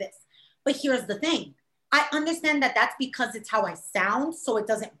me like this. But here's the thing. I understand that that's because it's how I sound, so it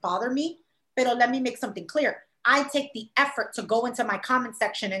doesn't bother me. But let me make something clear. I take the effort to go into my comment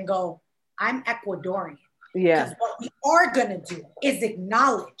section and go, I'm Ecuadorian. Yeah. Because what we are going to do is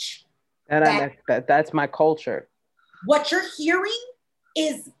acknowledge that's my culture. What you're hearing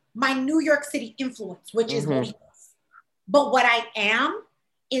is my New York City influence, which is Boricuas. But what I am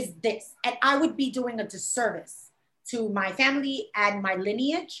is this. And I would be doing a disservice to my family and my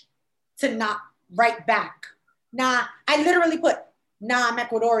lineage to not write back. Nah, I literally put, nah, I'm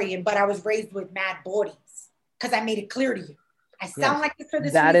Ecuadorian, but I was raised with mad bodies because I made it clear to you. I sound like this for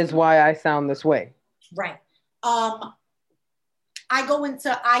this That reason. is why I sound this way. Right. I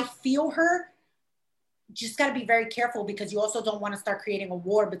feel her. Just got to be very careful because you also don't want to start creating a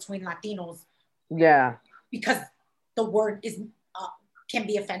war between Latinos. Yeah. Because the word can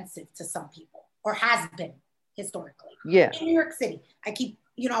be offensive to some people or has been historically. Yeah. In New York City, I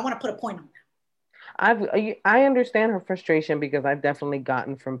want to put a point on that. I understand her frustration because I've definitely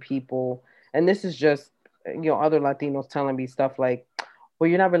gotten from people, and this is just, other Latinos telling me stuff like, well,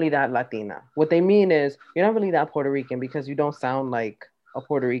 you're not really that Latina. What they mean is you're not really that Puerto Rican because you don't sound like a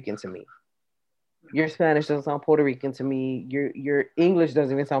Puerto Rican to me. Your Spanish doesn't sound Puerto Rican to me. Your English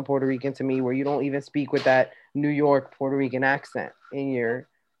doesn't even sound Puerto Rican to me, where you don't even speak with that New York Puerto Rican accent in your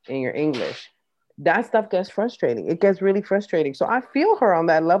English. That stuff gets frustrating. It gets really frustrating. So I feel her on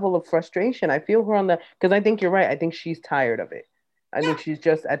that level of frustration. I feel her on that, because I think you're right. I think she's tired of it. I think she's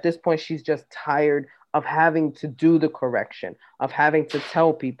just, at this point, she's just tired of having to do the correction, of having to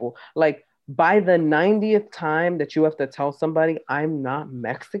tell people. Like, by the 90th time that you have to tell somebody, I'm not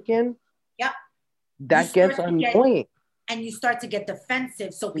Mexican, that gets annoying. And you start to get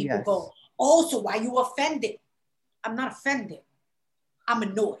defensive. So people go, oh, so why you offended? I'm not offended. I'm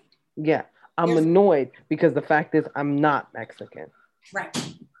annoyed. Yeah. I'm annoyed because the fact is I'm not Mexican.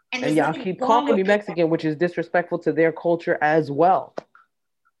 Right. And y'all keep calling me Mexican, which is disrespectful to their culture as well.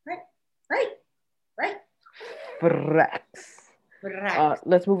 Right.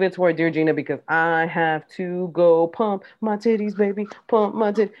 Let's move into our Dear Gina, because I have to go pump my titties, baby. Pump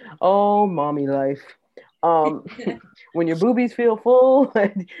my titties. Oh, mommy life. When your boobies feel full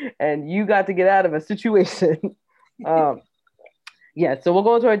and you got to get out of a situation. So we'll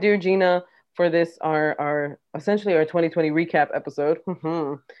go into our Dear Gina for this, our essentially our 2020 recap episode.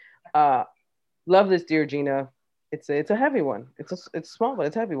 Love this Dear Gina. It's a heavy one. It's small, but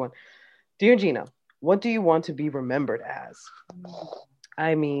it's a heavy one. Dear Gina, what do you want to be remembered as?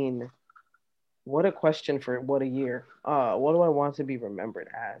 I mean, what a question for what a year. What do I want to be remembered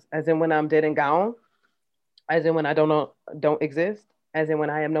as? As in when I'm dead and gone? As in when I don't exist? As in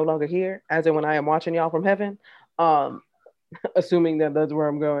when I am no longer here? As in when I am watching y'all from heaven? Assuming that that's where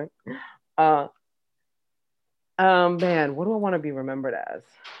I'm going. Man, what do I want to be remembered as?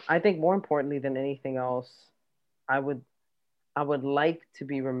 I think more importantly than anything else, I would like to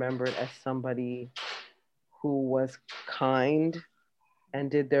be remembered as somebody who was kind and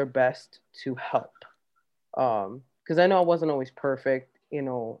did their best to help. Because I know I wasn't always perfect,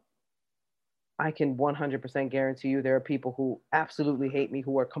 I can 100% guarantee you there are people who absolutely hate me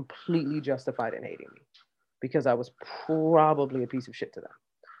who are completely justified in hating me because I was probably a piece of shit to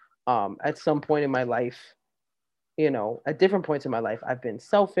them. At some point in my life, at different points in my life, I've been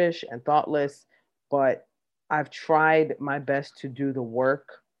selfish and thoughtless, but I've tried my best to do the work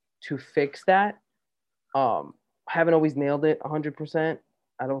to fix that. Haven't always nailed it 100%.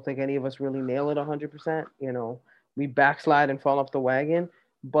 I don't think any of us really nail it 100%. We backslide and fall off the wagon,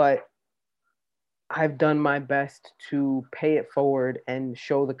 but I've done my best to pay it forward and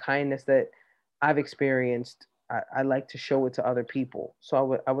show the kindness that I've experienced. I like to show it to other people.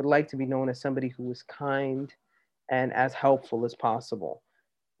 So I would like to be known as somebody who is kind and as helpful as possible.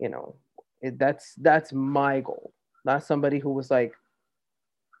 That's my goal. Not somebody who was like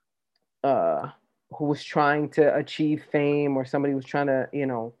who was trying to achieve fame, or somebody who was trying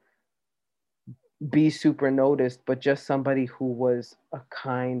to, be super noticed, but just somebody who was a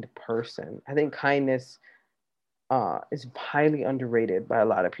kind person. I think kindness is highly underrated by a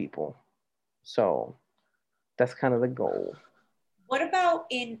lot of people. So that's kind of the goal. What about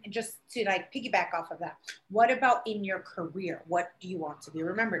just to like piggyback off of that, what about in your career? What do you want to be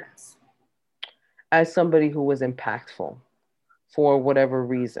remembered as? As somebody who was impactful for whatever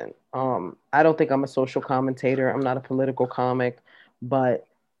reason. I don't think I'm a social commentator. I'm not a political comic, but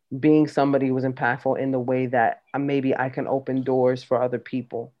being somebody who was impactful in the way that maybe I can open doors for other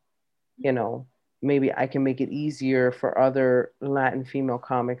people. Maybe I can make it easier for other Latin female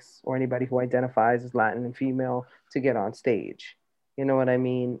comics or anybody who identifies as Latin and female to get on stage. You know what I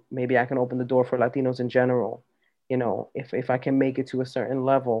mean? Maybe I can open the door for Latinos in general. If I can make it to a certain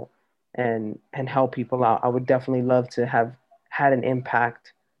level and help people out, I would definitely love to have had an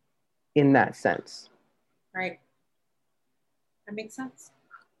impact in that sense. Right. That makes sense.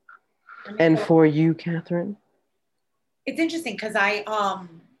 And for you, Catherine? It's interesting because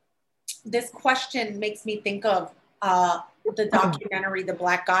this question makes me think of the documentary, The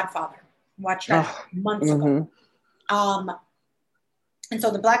Black Godfather. Watched that months ago. And so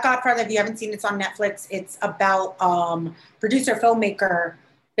The Black Godfather, if you haven't seen it, it's on Netflix. It's about producer, filmmaker,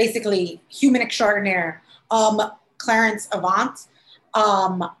 basically human extraordinaire, Clarence Avant.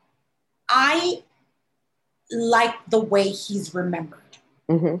 I like the way he's remembered.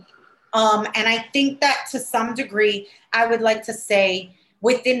 And I think that to some degree, I would like to say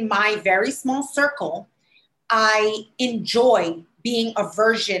within my very small circle, I enjoy being a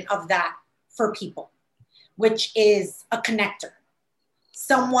version of that for people, which is a connector.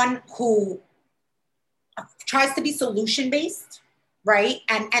 Someone who tries to be solution-based, right?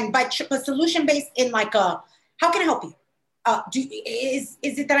 But solution-based in like how can I help you? Is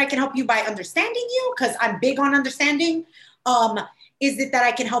it that I can help you by understanding you? Because I'm big on understanding. Is it that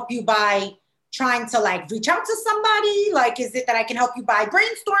I can help you by trying to like reach out to somebody? Like, is it that I can help you by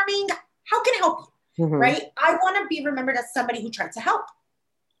brainstorming? How can I help you? Right? I want to be remembered as somebody who tried to help.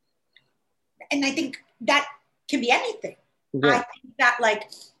 And I think that can be anything. Yeah. I think that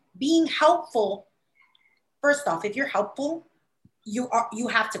like being helpful, first off, if you're helpful, you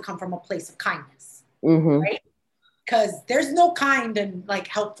have to come from a place of kindness, right? Because there's no kind and like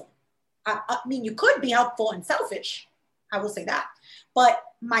helpful. I mean, you could be helpful and selfish. I will say that. But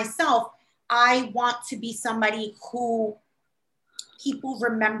myself, I want to be somebody who people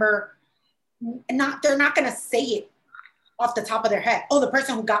remember. They're not going to say it off the top of their head. Oh, the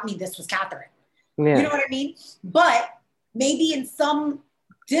person who got me this was Catherine. Yeah. You know what I mean? But maybe in some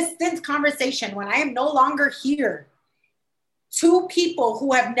distant conversation, when I am no longer here, two people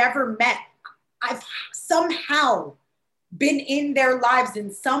who have never met, I've somehow been in their lives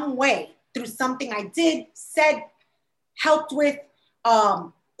in some way through something I did, said, helped with,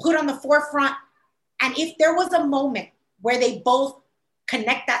 put on the forefront. And if there was a moment where they both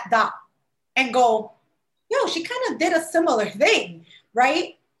connect that dot and go, yo, she kind of did a similar thing,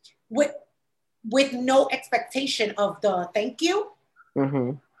 right? With no expectation of the thank you,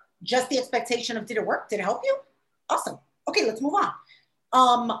 just the expectation of did it work? Did it help you? Awesome. Okay, let's move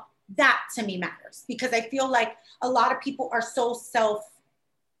on. That to me matters because I feel like a lot of people are so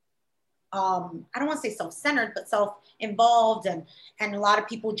I don't want to say self-centered, but self-involved, and a lot of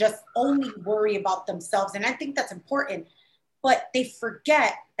people just only worry about themselves. And I think that's important, but they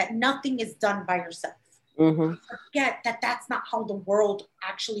forget that nothing is done by yourself. Forget that that's not how the world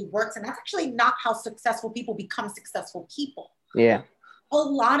actually works. And that's actually not how successful people become successful people. Yeah. A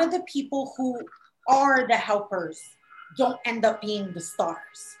lot of the people who are the helpers don't end up being the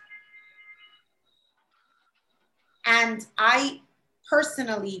stars. And I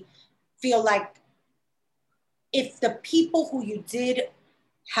personally feel like if the people who you did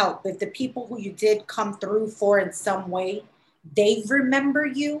help, if the people who you did come through for in some way, they remember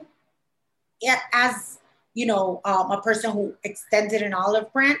you, as a person who extended an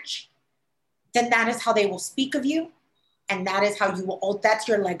olive branch, then that is how they will speak of you, and that is how you will. That's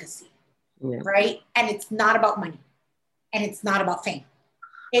your legacy, right? And it's not about money, and it's not about fame.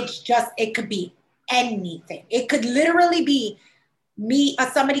 It's just, it could be anything. It could literally be me,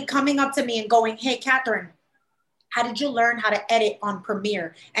 somebody coming up to me and going, "Hey, Catherine, how did you learn how to edit on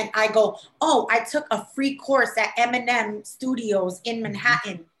Premiere?" And I go, "Oh, I took a free course at M&M Studios in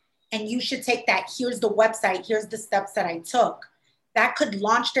Manhattan, and you should take that. Here's the website. Here's the steps that I took." That could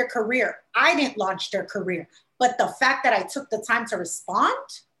launch their career. I didn't launch their career, but the fact that I took the time to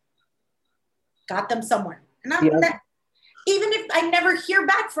respond got them somewhere. And even if I never hear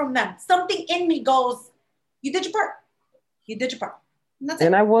back from them, something in me goes, "You did your part. You did your part."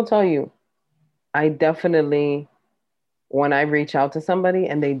 And I will tell you, I definitely, when I reach out to somebody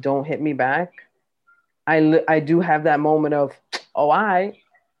and they don't hit me back, I do have that moment of, "Oh,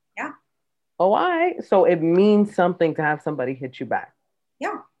 so it means something to have somebody hit you back."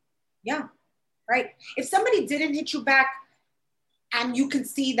 Yeah, right. If somebody didn't hit you back and you can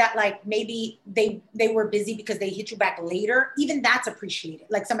see that like maybe they were busy because they hit you back later, even that's appreciated.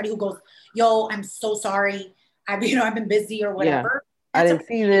 Like somebody who goes, "Yo, I'm so sorry. I've been busy," or whatever. I didn't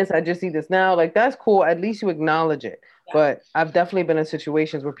see this. I just see this now. Like, that's cool. At least you acknowledge it. Yeah. But I've definitely been in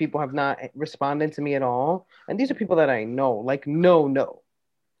situations where people have not responded to me at all. And these are people that I know, like, no.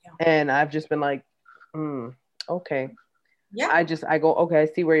 Yeah. And I've just been like, okay. Yeah. I go, okay, I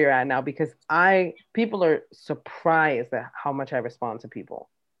see where you're at now, because people are surprised at how much I respond to people.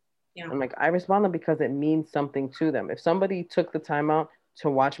 Yeah. I'm like, I respond to them because it means something to them. If somebody took the time out to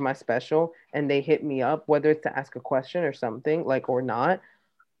watch my special and they hit me up, whether it's to ask a question or something, like, or not,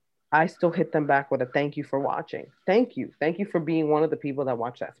 I still hit them back with a thank you for watching. Thank you for being one of the people that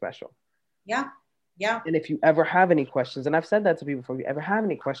watched that special. Yeah. And if you ever have any questions, and I've said that to people before, if you ever have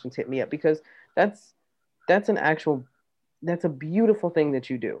any questions, hit me up, because that's a beautiful thing that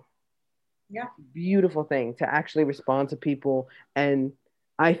you do. Yeah. Beautiful thing to actually respond to people. And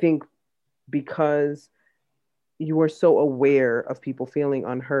I think because you are so aware of people feeling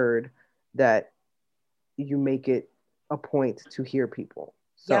unheard, that you make it a point to hear people.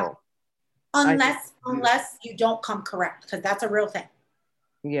 So unless you don't come correct, because that's a real thing.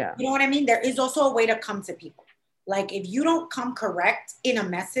 Yeah. You know what I mean? There is also a way to come to people. Like, if you don't come correct in a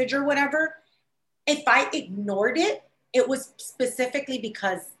message or whatever, if I ignored it, it was specifically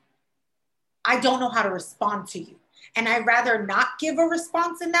because I don't know how to respond to you. And I'd rather not give a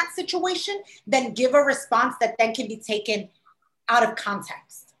response in that situation than give a response that then can be taken out of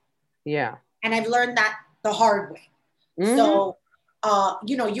context. Yeah. And I've learned that the hard way. Mm-hmm. So,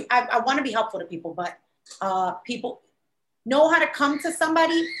 I want to be helpful to people, but people know how to come to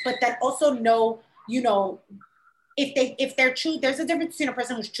somebody, but then also know, if they're there's a difference between a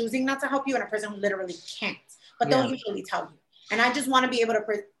person who's choosing not to help you and a person who literally can't, but they'll usually tell you. And I just want to be able to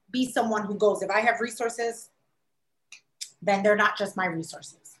be someone who goes, if I have resources, then they're not just my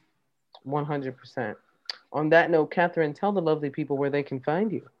resources. 100%. On that note, Catherine, tell the lovely people where they can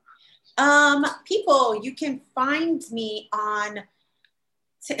find you. People, you can find me on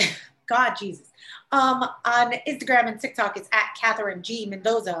on Instagram and TikTok. It's at Catherine G.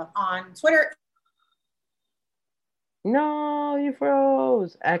 Mendoza. On Twitter. No, you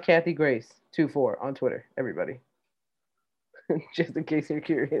froze. At Kathy Grace 24 on Twitter, everybody. Just in case you're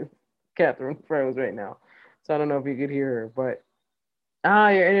curious, Catherine froze right now. So I don't know if you could hear her, but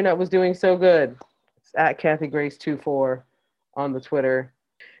your internet was doing so good. It's at Kathy Grace 24 on the Twitter.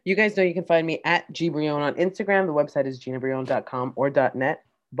 You guys know you can find me at GBrion on Instagram. The website is ginabrion.com or .net.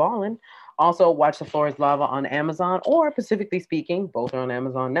 Ballin'. Also, watch The Floor is Lava on Amazon, or Pacifically Speaking. Both are on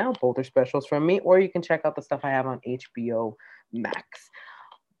Amazon now. Both are specials from me. Or you can check out the stuff I have on HBO Max.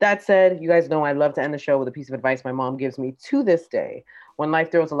 That said, you guys know I love to end the show with a piece of advice my mom gives me to this day. When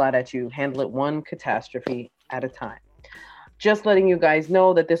life throws a lot at you, handle it one catastrophe at a time. Just letting you guys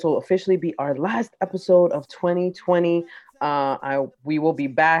know that this will officially be our last episode of 2020. We will be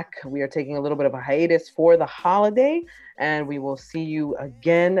back. We are taking a little bit of a hiatus for the holiday, and we will see you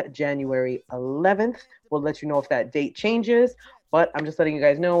again January 11th. We'll let you know if that date changes, but I'm just letting you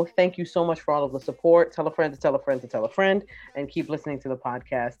guys know. Thank you so much for all of the support. Tell a friend to tell a friend to tell a friend, and keep listening to the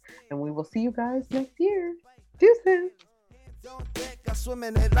podcast. And we will see you guys next year. Deuces. Don't think I swim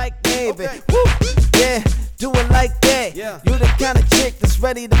in it like David. Okay. Woo! Yeah, do it like that. Yeah. You the kind of chick that's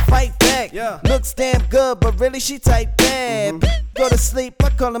ready to fight back. Yeah. Looks damn good, but really she type bad. Mm-hmm. Go to sleep, I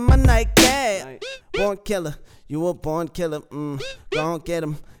call her my nightcat. Night. Born killer, you a born killer. Go on get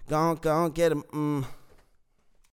him, go on get him.